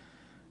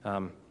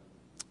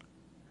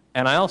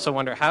 And I also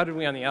wonder, how did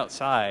we on the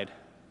outside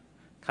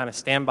kind of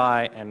stand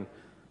by and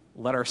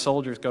let our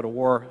soldiers go to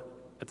war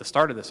at the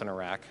start of this in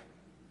Iraq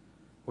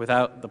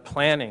without the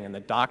planning and the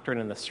doctrine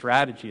and the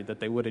strategy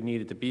that they would have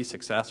needed to be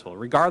successful,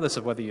 regardless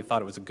of whether you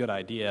thought it was a good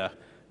idea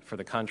for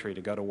the country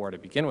to go to war to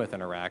begin with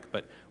in Iraq.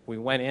 But we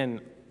went in,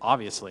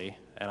 obviously,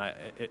 and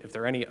if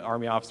there are any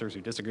Army officers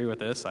who disagree with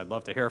this, I'd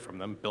love to hear from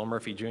them,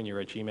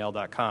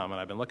 billmurphyjr@gmail.com, and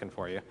I've been looking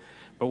for you.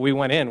 But we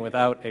went in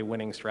without a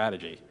winning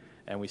strategy,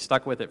 and we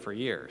stuck with it for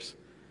years.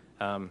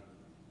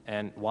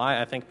 And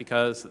why? I think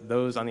because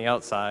those on the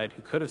outside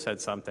who could have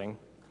said something,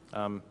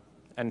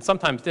 and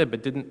sometimes did,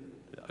 but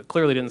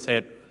clearly didn't say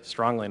it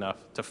strongly enough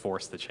to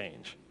force the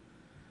change.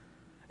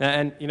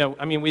 And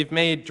we've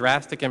made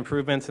drastic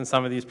improvements in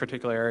some of these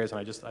particular areas, and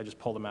I just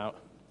pulled them out.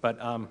 But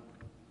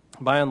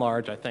by and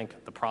large, I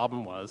think the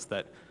problem was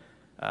that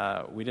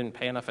we didn't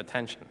pay enough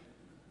attention.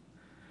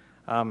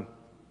 I'm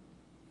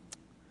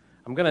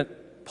going to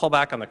pull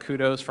back on the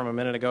kudos from a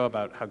minute ago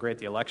about how great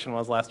the election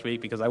was last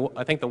week, because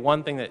I think the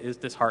one thing that is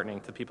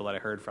disheartening to people that I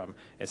heard from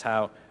is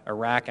how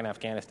Iraq and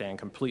Afghanistan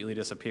completely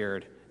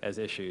disappeared as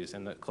issues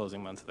in the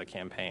closing months of the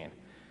campaign.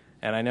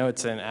 And I know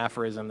it's an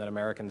aphorism that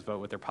Americans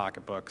vote with their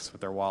pocketbooks,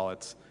 with their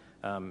wallets,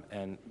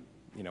 and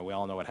we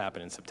all know what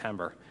happened in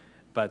September.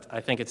 But I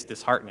think it's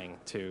disheartening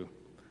to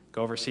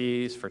go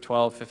overseas for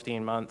 12,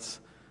 15 months,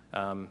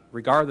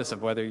 regardless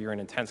of whether you're in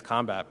intense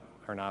combat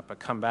or not, but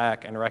come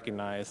back and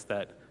recognize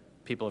that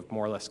people have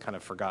more or less kind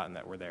of forgotten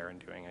that we're there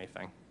and doing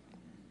anything.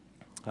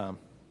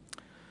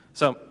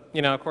 So,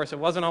 of course, it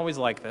wasn't always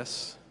like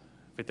this.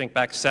 If we think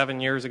back 7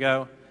 years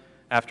ago,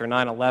 after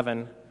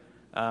 9/11,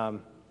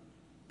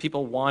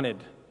 people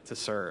wanted to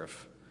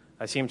serve.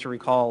 I seem to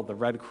recall the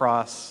Red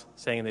Cross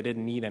saying they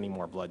didn't need any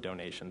more blood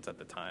donations at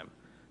the time.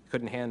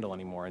 Couldn't handle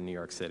any more in New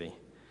York City.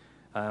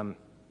 And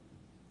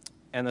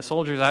the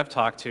soldiers I've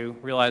talked to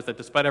realized that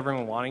despite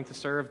everyone wanting to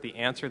serve, the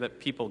answer that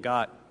people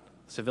got,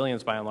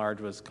 civilians by and large,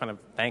 was kind of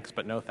thanks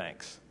but no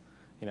thanks.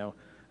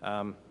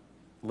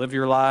 Live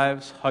your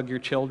lives, hug your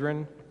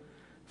children,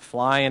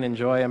 fly and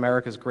enjoy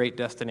America's great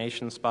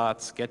destination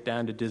spots, get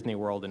down to Disney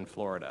World in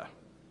Florida.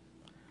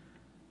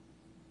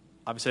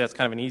 Obviously, that's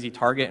kind of an easy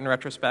target in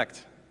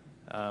retrospect.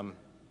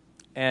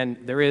 And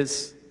there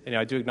is,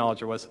 I do acknowledge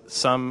there was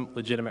some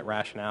legitimate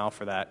rationale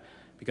for that,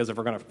 because if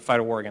we're going to fight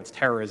a war against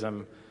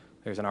terrorism,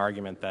 there's an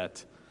argument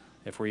that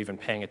if we're even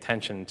paying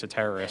attention to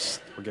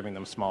terrorists, we're giving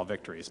them small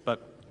victories.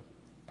 But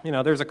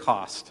there's a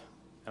cost,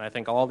 and I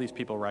think all these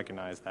people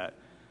recognize that.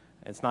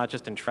 It's not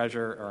just in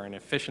treasure or in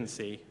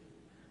efficiency,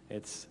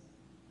 it's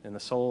in the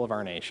soul of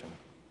our nation.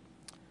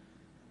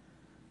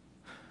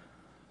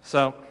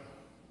 So,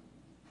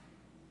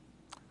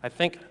 I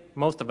think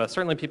most of us,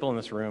 certainly people in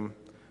this room,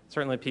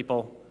 certainly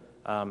people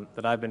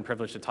that I've been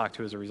privileged to talk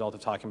to as a result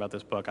of talking about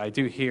this book, I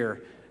do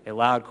hear a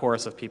loud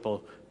chorus of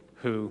people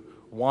who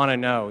want to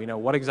know,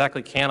 what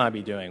exactly can I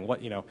be doing?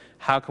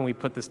 How can we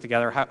put this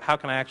together? How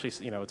can I actually,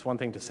 it's one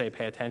thing to say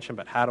pay attention,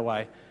 but how do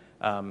I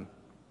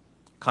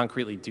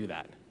concretely do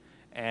that?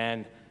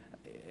 And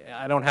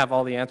I don't have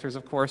all the answers,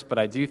 of course, but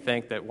I do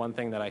think that one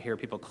thing that I hear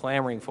people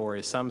clamoring for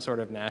is some sort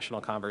of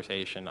national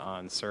conversation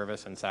on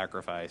service and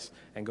sacrifice,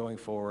 and going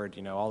forward,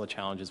 all the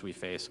challenges we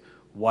face,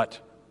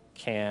 what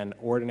can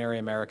ordinary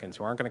Americans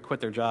who aren't going to quit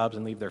their jobs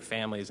and leave their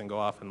families and go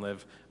off and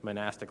live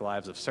monastic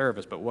lives of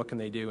service, but what can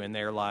they do in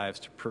their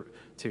lives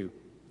to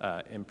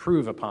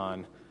improve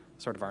upon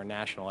sort of our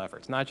national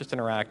efforts, not just in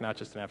Iraq, not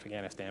just in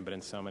Afghanistan, but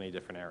in so many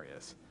different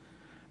areas.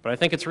 But I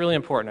think it's really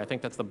important. I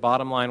think that's the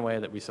bottom line way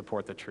that we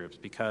support the troops,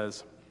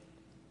 because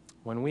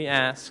when we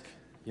ask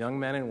young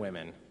men and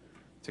women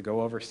to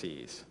go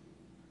overseas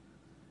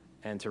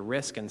and to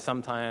risk and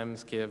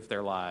sometimes give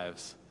their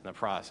lives in the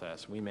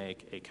process, we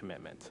make a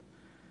commitment.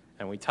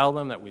 And we tell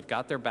them that we've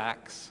got their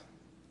backs,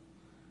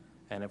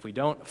 and if we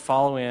don't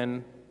follow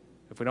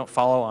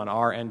on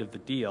our end of the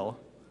deal,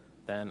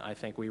 then I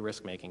think we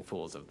risk making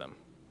fools of them.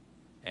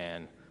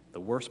 And the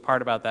worst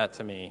part about that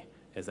to me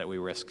is that we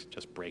risk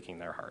just breaking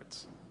their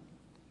hearts.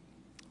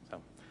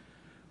 So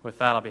with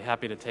that, I'll be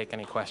happy to take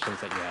any questions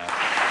that you have.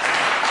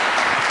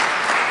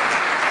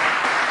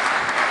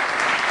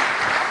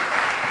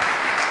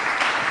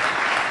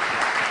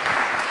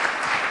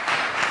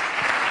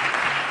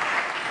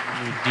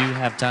 We do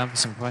have time for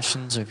some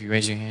questions, so if you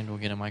raise your hand, we'll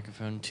get a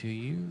microphone to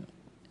you,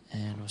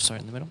 and we'll start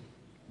in the middle.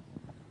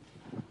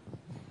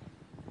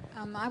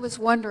 I was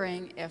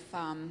wondering if,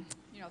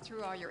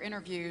 through all your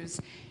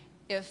interviews,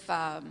 if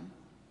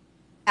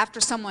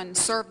after someone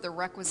served the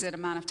requisite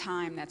amount of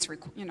time that's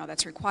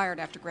required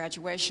after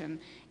graduation,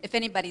 if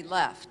anybody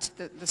left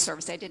the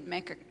service, they didn't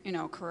make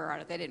a career out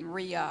of it, they didn't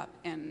re-up,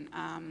 and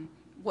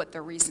what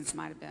their reasons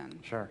might have been.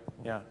 Sure.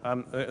 Yeah.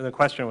 The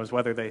question was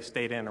whether they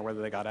stayed in or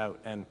whether they got out,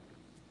 and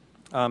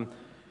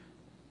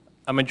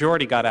a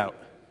majority got out,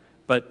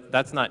 but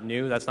that's not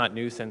new. That's not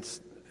new since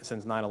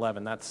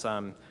 9/11. That's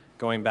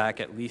going back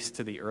at least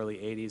to the early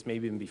 80s,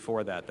 maybe even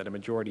before that a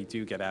majority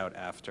do get out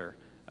after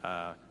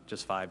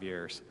just 5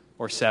 years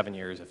or 7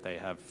 years if they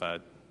have,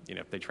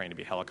 if they train to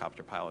be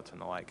helicopter pilots and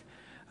the like.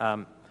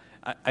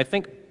 I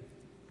think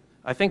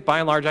by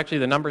and large, actually,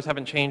 the numbers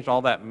haven't changed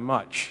all that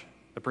much,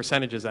 the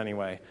percentages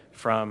anyway,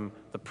 from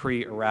the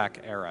pre-Iraq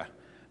era.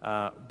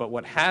 But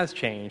what has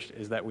changed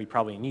is that we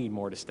probably need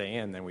more to stay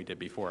in than we did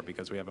before,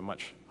 because we have a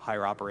much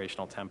higher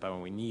operational tempo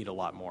and we need a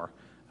lot more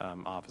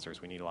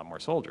officers, we need a lot more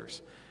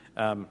soldiers.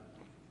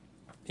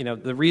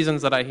 The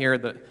reasons that I hear,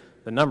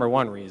 the number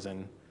one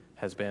reason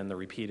has been the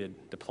repeated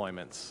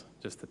deployments,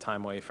 just the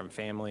time away from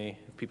family.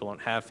 If people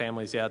don't have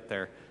families yet,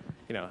 they're,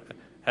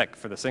 heck,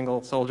 for the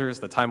single soldiers,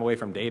 the time away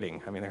from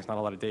dating. I mean, there's not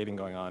a lot of dating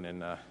going on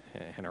in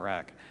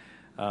Iraq.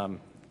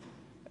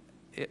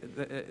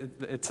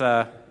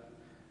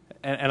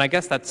 And I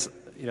guess that's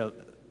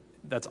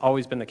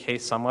always been the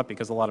case somewhat,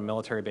 because a lot of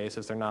military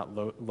bases, they're not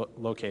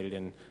located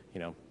in,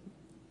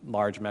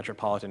 large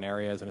metropolitan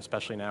areas, and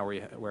especially now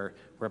where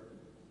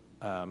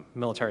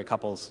military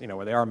couples,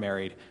 where they are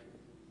married,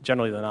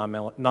 generally the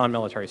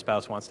non-military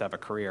spouse wants to have a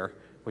career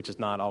which is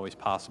not always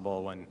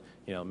possible when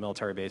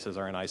military bases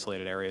are in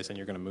isolated areas and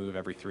you're going to move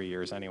every 3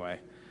 years anyway.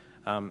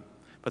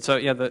 But so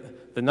yeah,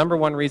 the number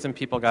one reason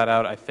people got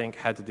out, I think,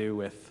 had to do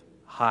with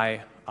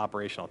high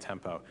operational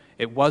tempo.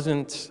 It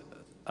wasn't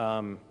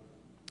any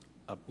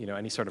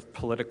sort of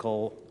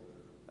political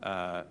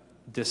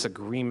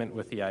disagreement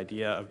with the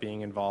idea of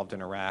being involved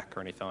in Iraq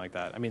or anything like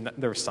that. I mean,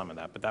 there was some of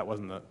that, but that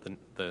wasn't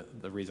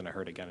the reason I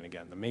heard again and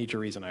again. The major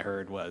reason I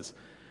heard was,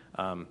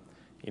 I'm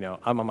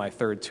on my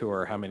third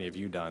tour, how many have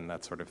you done,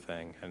 that sort of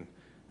thing. And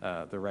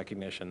the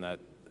recognition that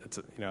it's,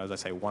 as I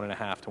say,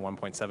 1.5 to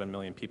 1.7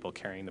 million people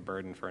carrying the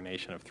burden for a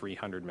nation of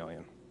 300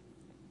 million.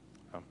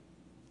 So.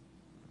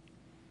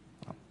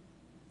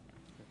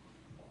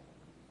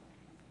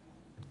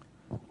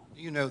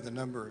 Do you know the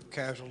number of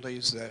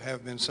casualties that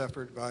have been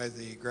suffered by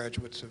the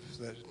graduates of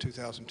the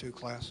 2002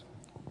 class?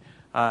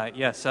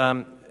 Yes,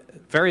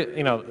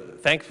 very,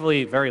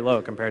 thankfully very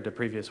low compared to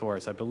previous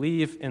wars. I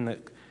believe in the,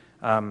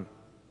 I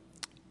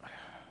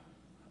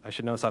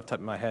should know this off the top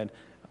of my head,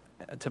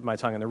 tip of my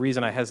tongue, and the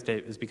reason I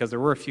hesitate is because there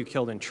were a few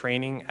killed in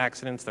training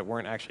accidents that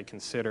weren't actually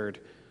considered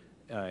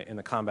in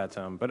the combat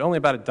zone, but only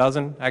about a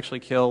dozen actually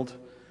killed,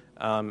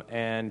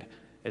 and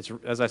it's,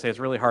 as I say, it's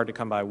really hard to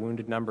come by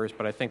wounded numbers,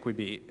 but I think we'd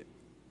be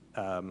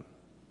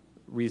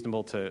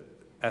reasonable to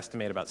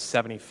estimate about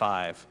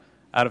 75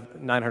 out of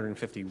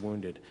 950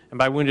 wounded. And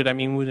by wounded, I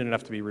mean wounded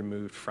enough to be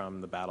removed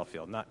from the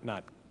battlefield,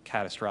 not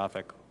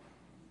catastrophic,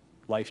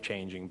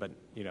 life-changing, but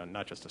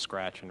not just a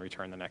scratch and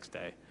return the next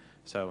day.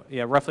 So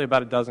yeah, roughly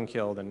about a dozen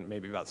killed and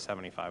maybe about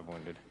 75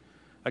 wounded.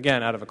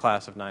 Again, out of a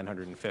class of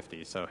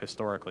 950, so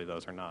historically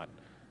those are not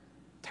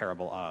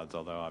terrible odds,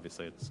 although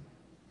obviously it's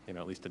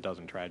at least a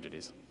dozen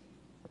tragedies.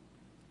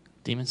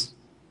 Demas?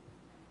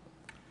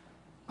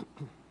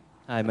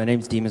 Hi, my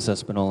name's Demas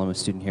Espinola. I'm a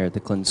student here at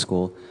the Clinton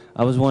School.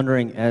 I was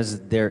wondering,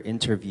 as their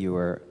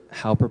interviewer,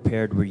 how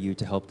prepared were you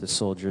to help the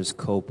soldiers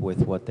cope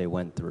with what they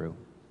went through?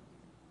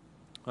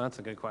 Well, that's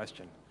a good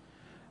question.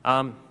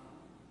 I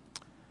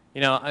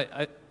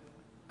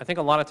think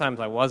a lot of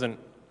times I wasn't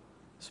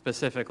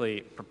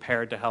specifically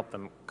prepared to help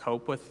them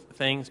cope with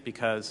things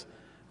because,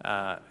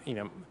 I'd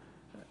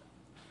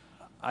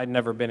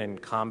never been in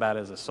combat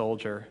as a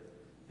soldier,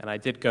 and I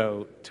did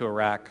go to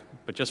Iraq,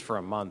 but just for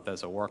a month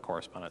as a war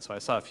correspondent. So I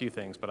saw a few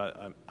things,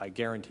 but I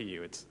guarantee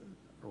you it's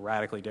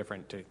radically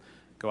different to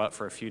go out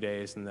for a few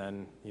days and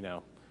then,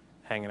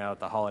 hanging out at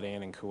the Holiday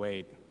Inn in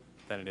Kuwait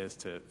than it is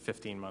to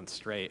 15 months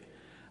straight.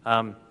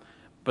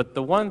 But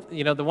the one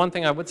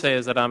thing I would say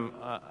is that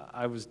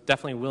I was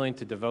definitely willing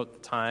to devote the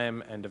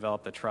time and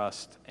develop the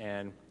trust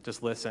and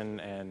just listen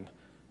and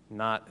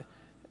not.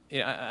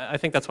 I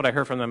think that's what I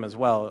heard from them as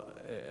well.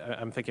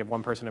 I'm thinking of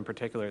one person in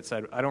particular that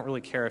said, I don't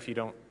really care if you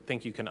don't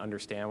think you can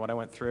understand what I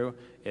went through.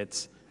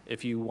 It's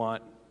if you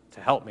want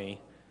to help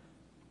me,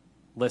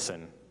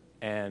 listen,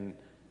 and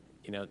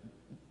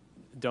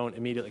don't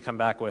immediately come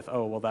back with,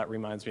 oh, well, that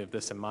reminds me of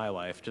this in my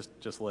life.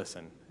 Just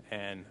listen.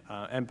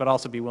 But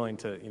also be willing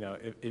to,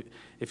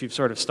 if you've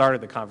sort of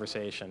started the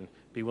conversation,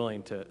 be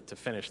willing to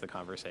finish the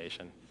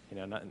conversation.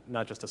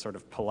 Not just a sort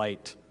of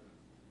polite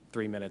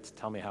 3 minutes,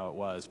 tell me how it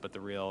was, but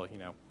the real,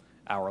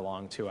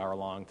 hour-long,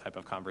 2-hour-long type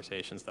of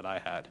conversations that I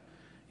had.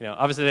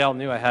 Obviously they all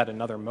knew I had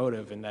another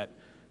motive in that,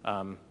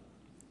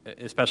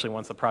 especially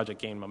once the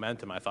project gained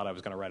momentum, I thought I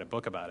was going to write a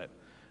book about it.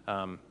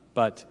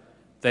 But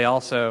they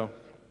also,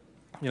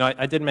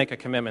 I did make a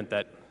commitment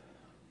that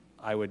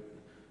I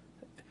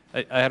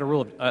had a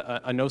rule,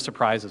 a no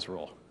surprises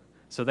rule.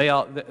 So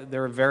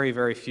there were very,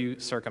 very few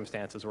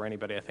circumstances where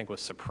anybody, I think, was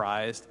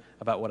surprised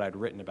about what I'd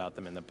written about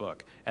them in the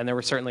book. And there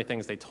were certainly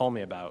things they told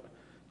me about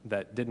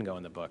that didn't go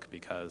in the book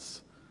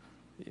because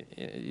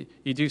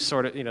you do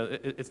sort of,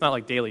 it's not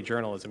like daily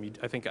journalism.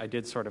 I think I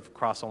did sort of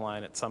cross a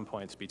line at some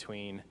points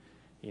between,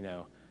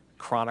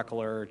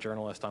 chronicler,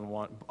 journalist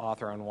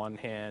author on one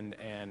hand,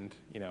 and,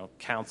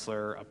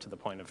 counselor up to the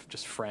point of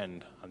just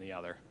friend on the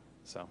other,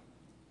 so.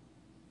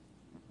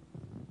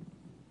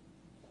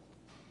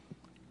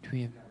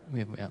 We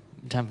have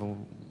time for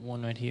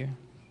one right here.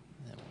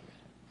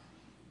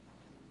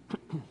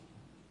 Tell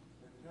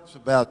us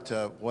about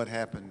what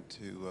happened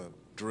to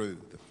Drew,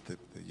 the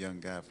young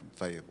guy from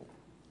Fayetteville.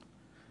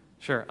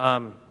 Sure.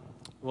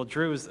 Well,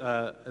 Drew is,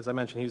 as I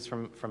mentioned, he's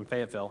from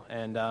Fayetteville,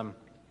 and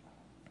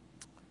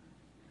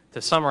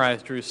to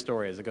summarize Drew's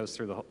story as it goes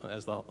through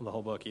the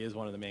whole book, he is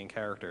one of the main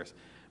characters.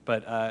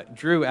 But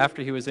Drew,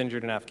 after he was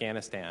injured in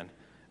Afghanistan,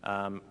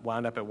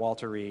 wound up at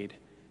Walter Reed,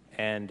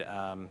 and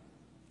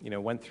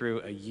went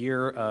through a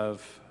year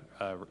of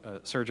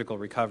surgical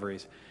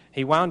recoveries.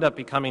 He wound up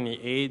becoming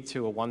the aide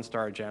to a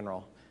one-star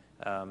general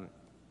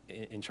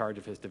in charge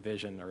of his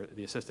division, or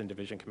the assistant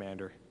division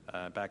commander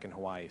back in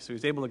Hawaii. So he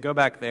was able to go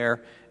back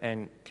there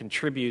and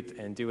contribute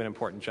and do an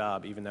important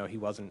job, even though he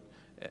wasn't,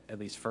 at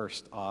least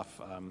first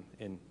off,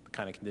 in the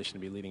kind of condition to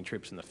be leading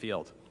troops in the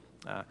field.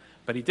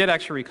 But he did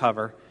actually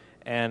recover,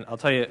 and I'll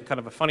tell you kind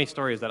of a funny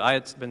story is that I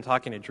had been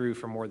talking to Drew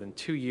for more than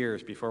 2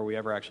 years before we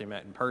ever actually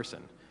met in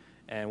person.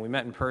 And we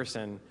met in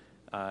person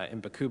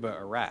in Bakuba,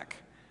 Iraq.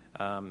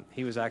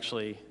 He was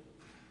actually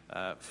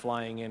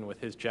flying in with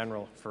his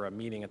general for a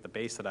meeting at the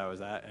base that I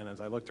was at, and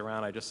as I looked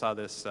around, I just saw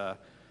this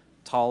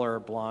taller,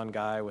 blonde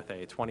guy with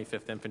a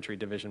 25th Infantry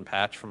Division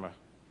patch from a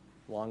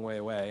long way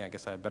away. I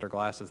guess I had better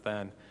glasses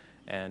then,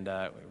 and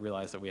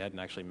realized that we hadn't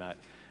actually met.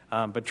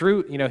 But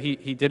Drew, you know,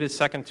 he did his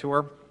second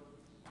tour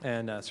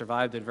and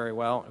survived it very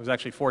well. It was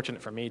actually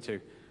fortunate for me to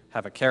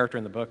have a character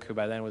in the book who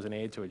by then was an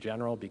aide to a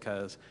general,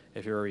 because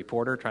if you're a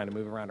reporter trying to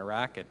move around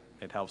Iraq,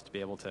 it helps to be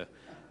able to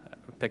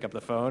pick up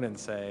the phone and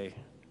say,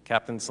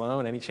 Captain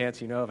Sloan, any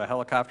chance you know of a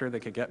helicopter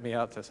that could get me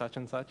out to such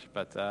and such?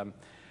 But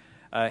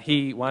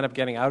he wound up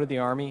getting out of the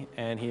Army,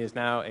 and he is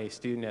now a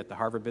student at the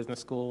Harvard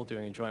Business School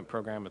doing a joint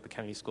program at the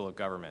Kennedy School of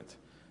Government.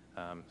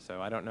 So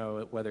I don't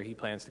know whether he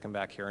plans to come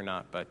back here or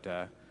not,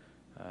 but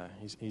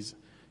he's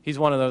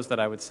one of those that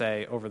I would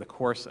say over the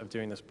course of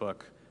doing this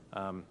book,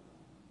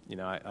 you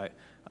know,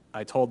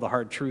 I told the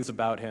hard truths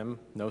about him,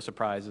 no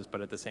surprises, but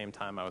at the same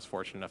time I was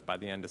fortunate enough by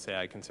the end to say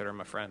I consider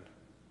him a friend.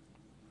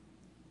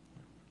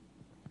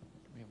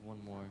 We have one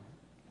more.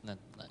 Yeah.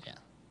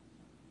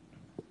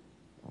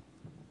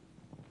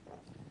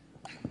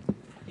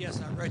 Yes,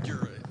 I read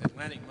your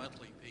Atlantic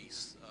Monthly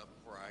piece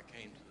before I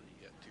came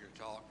to your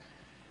talk,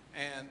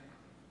 and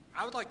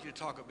I would like you to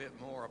talk a bit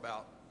more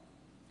about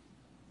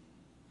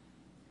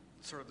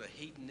sort of the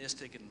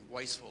hedonistic and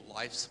wasteful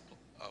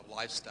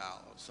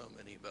lifestyle of so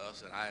many of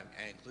us, and I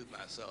include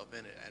myself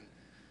in it, and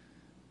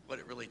what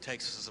it really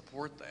takes to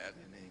support that,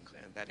 and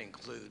that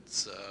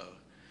includes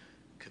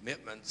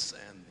commitments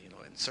and, you know,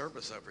 and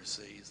service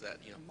overseas that,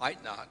 you know,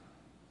 might not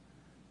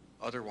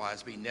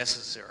otherwise be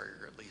necessary,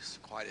 or at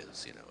least quite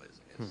as, you know, as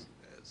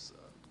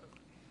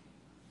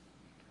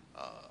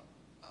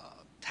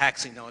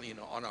taxing on, you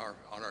know, on our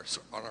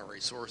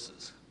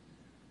resources.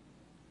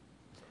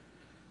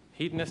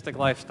 Hedonistic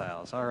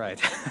lifestyles, all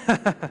right.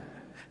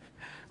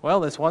 Well,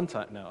 this one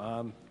time,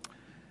 no.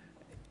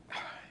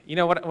 You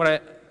know,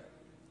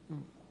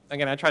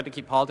 again, I tried to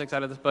keep politics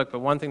out of this book, but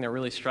one thing that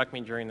really struck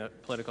me during the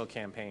political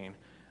campaign,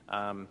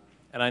 and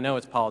I know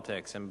it's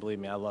politics, and believe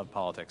me, I love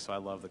politics, so I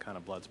love the kind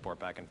of blood sport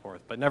back and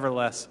forth, but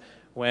nevertheless,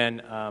 when,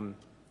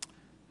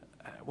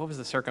 what was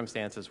the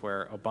circumstances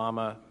where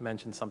Obama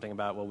mentioned something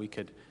about, well, we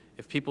could,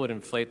 if people would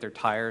inflate their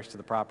tires to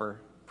the proper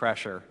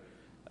pressure,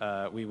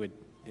 we would,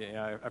 you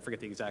know, I forget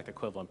the exact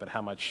equivalent, but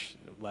how much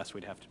less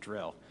we'd have to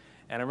drill.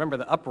 And I remember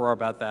the uproar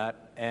about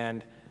that,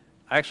 and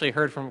I actually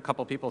heard from a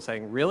couple people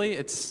saying, really,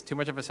 it's too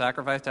much of a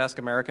sacrifice to ask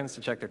Americans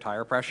to check their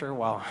tire pressure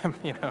while I'm,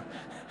 you know,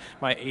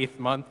 my 8th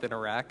month in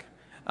Iraq?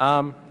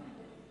 I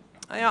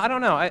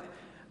don't know.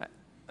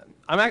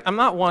 I'm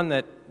not one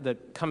that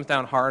comes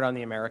down hard on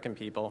the American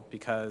people,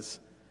 because,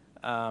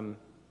 you know,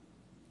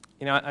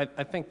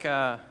 I think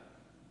it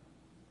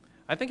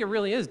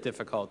really is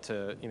difficult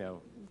to, you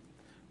know,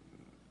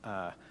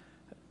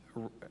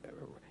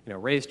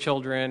 raise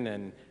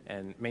children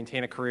and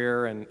maintain a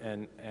career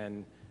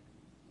and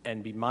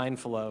be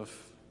mindful of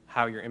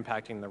how you're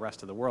impacting the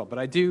rest of the world. But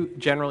I do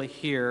generally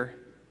hear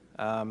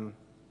a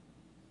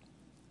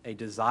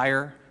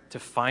desire to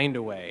find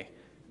a way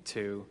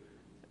to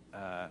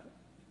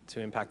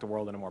impact the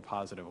world in a more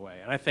positive way.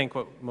 And I think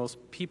what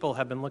most people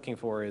have been looking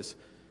for is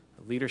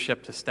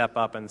leadership to step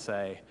up and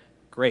say,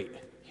 great,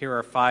 here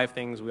are 5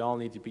 things we all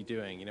need to be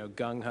doing. You know,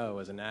 gung-ho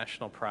as a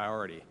national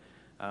priority.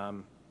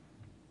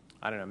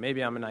 I don't know,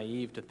 maybe I'm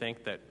naive to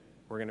think that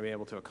we're going to be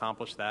able to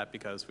accomplish that,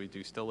 because we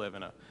do still live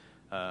in a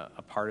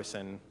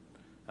partisan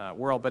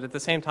world. But at the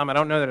same time, I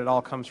don't know that it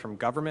all comes from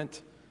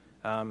government.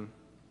 You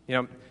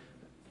know,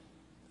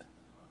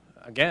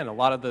 again, a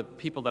lot of the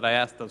people that I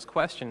asked those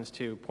questions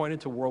to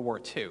pointed to World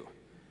War II.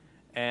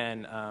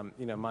 And,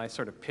 you know, my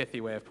sort of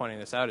pithy way of pointing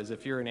this out is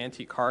if you're an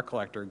antique car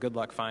collector, good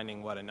luck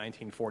finding, what, a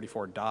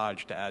 1944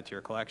 Dodge to add to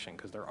your collection,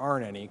 because there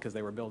aren't any, because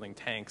they were building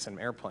tanks and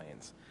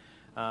airplanes.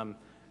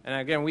 And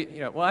again,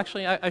 you know, well,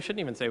 actually, I shouldn't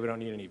even say we don't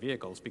need any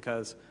vehicles,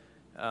 because,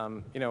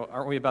 you know,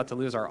 aren't we about to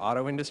lose our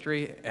auto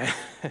industry?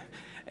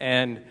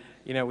 And,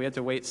 you know, we had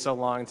to wait so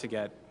long to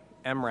get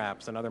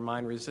MRAPs and other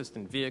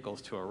mine-resistant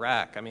vehicles to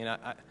Iraq. I mean,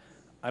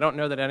 I don't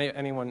know that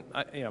anyone,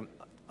 you know,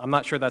 I'm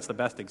not sure that's the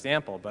best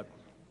example, but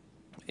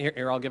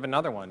here I'll give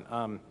another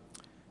one.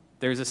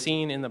 There's a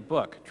scene in the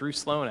book, Drew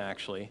Sloan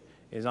actually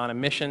is on a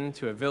mission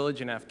to a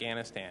village in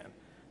Afghanistan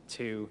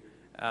to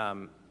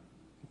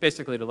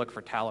basically to look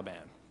for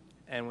Taliban.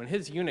 And when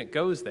his unit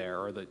goes there,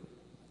 or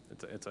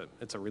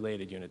it's a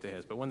related unit to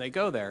his, but when they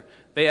go there,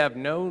 they have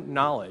no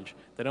knowledge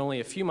that only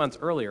a few months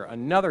earlier,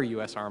 another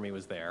U.S. Army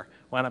was there,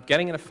 wound up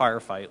getting in a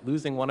firefight,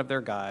 losing one of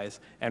their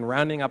guys, and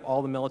rounding up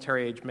all the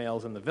military-age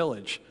males in the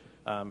village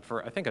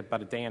for, I think,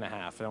 about a day and a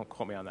half. Don't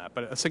quote me on that,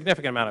 but a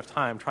significant amount of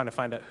time trying to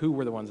find out who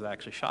were the ones that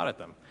actually shot at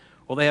them.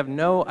 Well, they have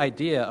no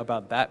idea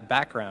about that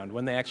background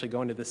when they actually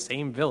go into the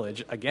same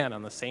village, again,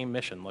 on the same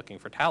mission, looking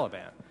for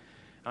Taliban.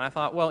 And I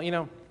thought, well, you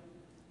know,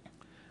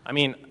 I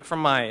mean,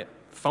 from my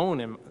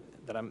phone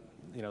that I'm,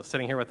 you know,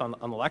 sitting here with on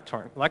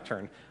the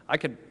lectern, I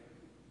could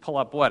pull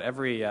up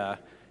every,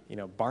 you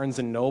know, Barnes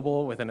and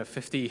Noble within a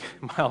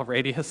 50-mile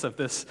radius of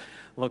this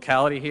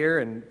locality here,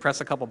 and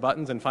press a couple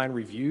buttons and find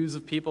reviews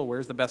of people.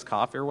 Where's the best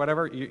coffee or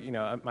whatever? You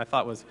know, my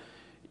thought was,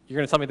 you're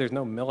going to tell me there's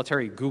no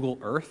military Google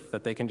Earth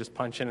that they can just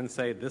punch in and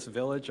say, this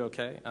village,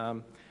 okay?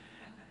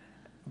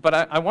 But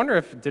I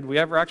wonder did we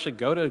ever actually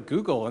go to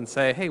Google and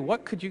say, hey,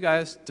 what could you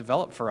guys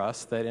develop for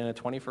us that in a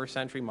 21st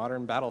century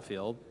modern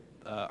battlefield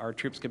our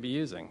troops could be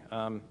using?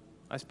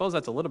 I suppose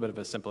that's a little bit of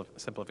a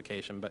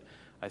simplification, but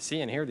I see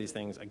and hear these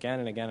things again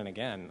and again and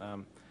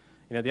again.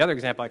 The other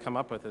example I come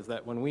up with is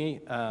that when we,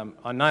 on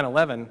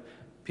 9/11,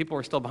 people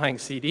were still buying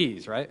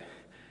CDs, right?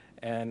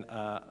 And,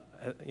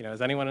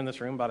 has anyone in this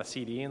room bought a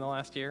CD in the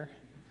last year?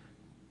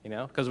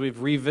 Because we've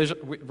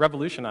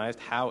revolutionized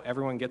how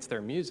everyone gets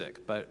their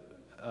music, but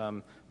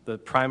the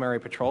primary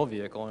patrol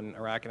vehicle in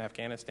Iraq and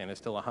Afghanistan is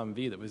still a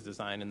Humvee that was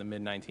designed in the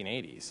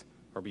mid-1980s,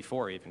 or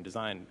before even,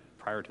 designed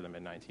prior to the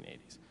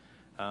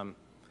mid-1980s.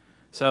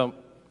 So,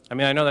 I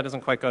know that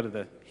doesn't quite go to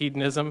the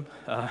hedonism,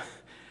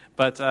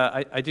 but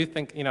I do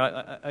think,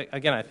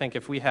 again, I think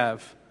if we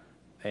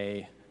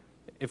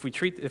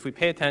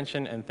pay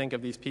attention and think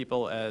of these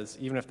people as,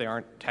 even if they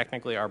aren't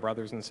technically our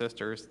brothers and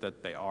sisters,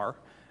 that they are,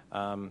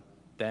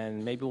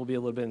 then maybe we'll be a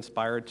little bit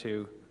inspired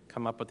to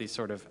come up with these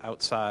sort of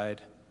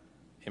outside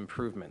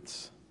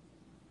improvements.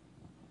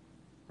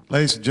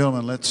 Ladies and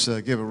gentlemen, let's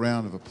give a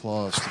round of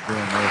applause to Bill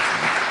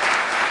Murphy.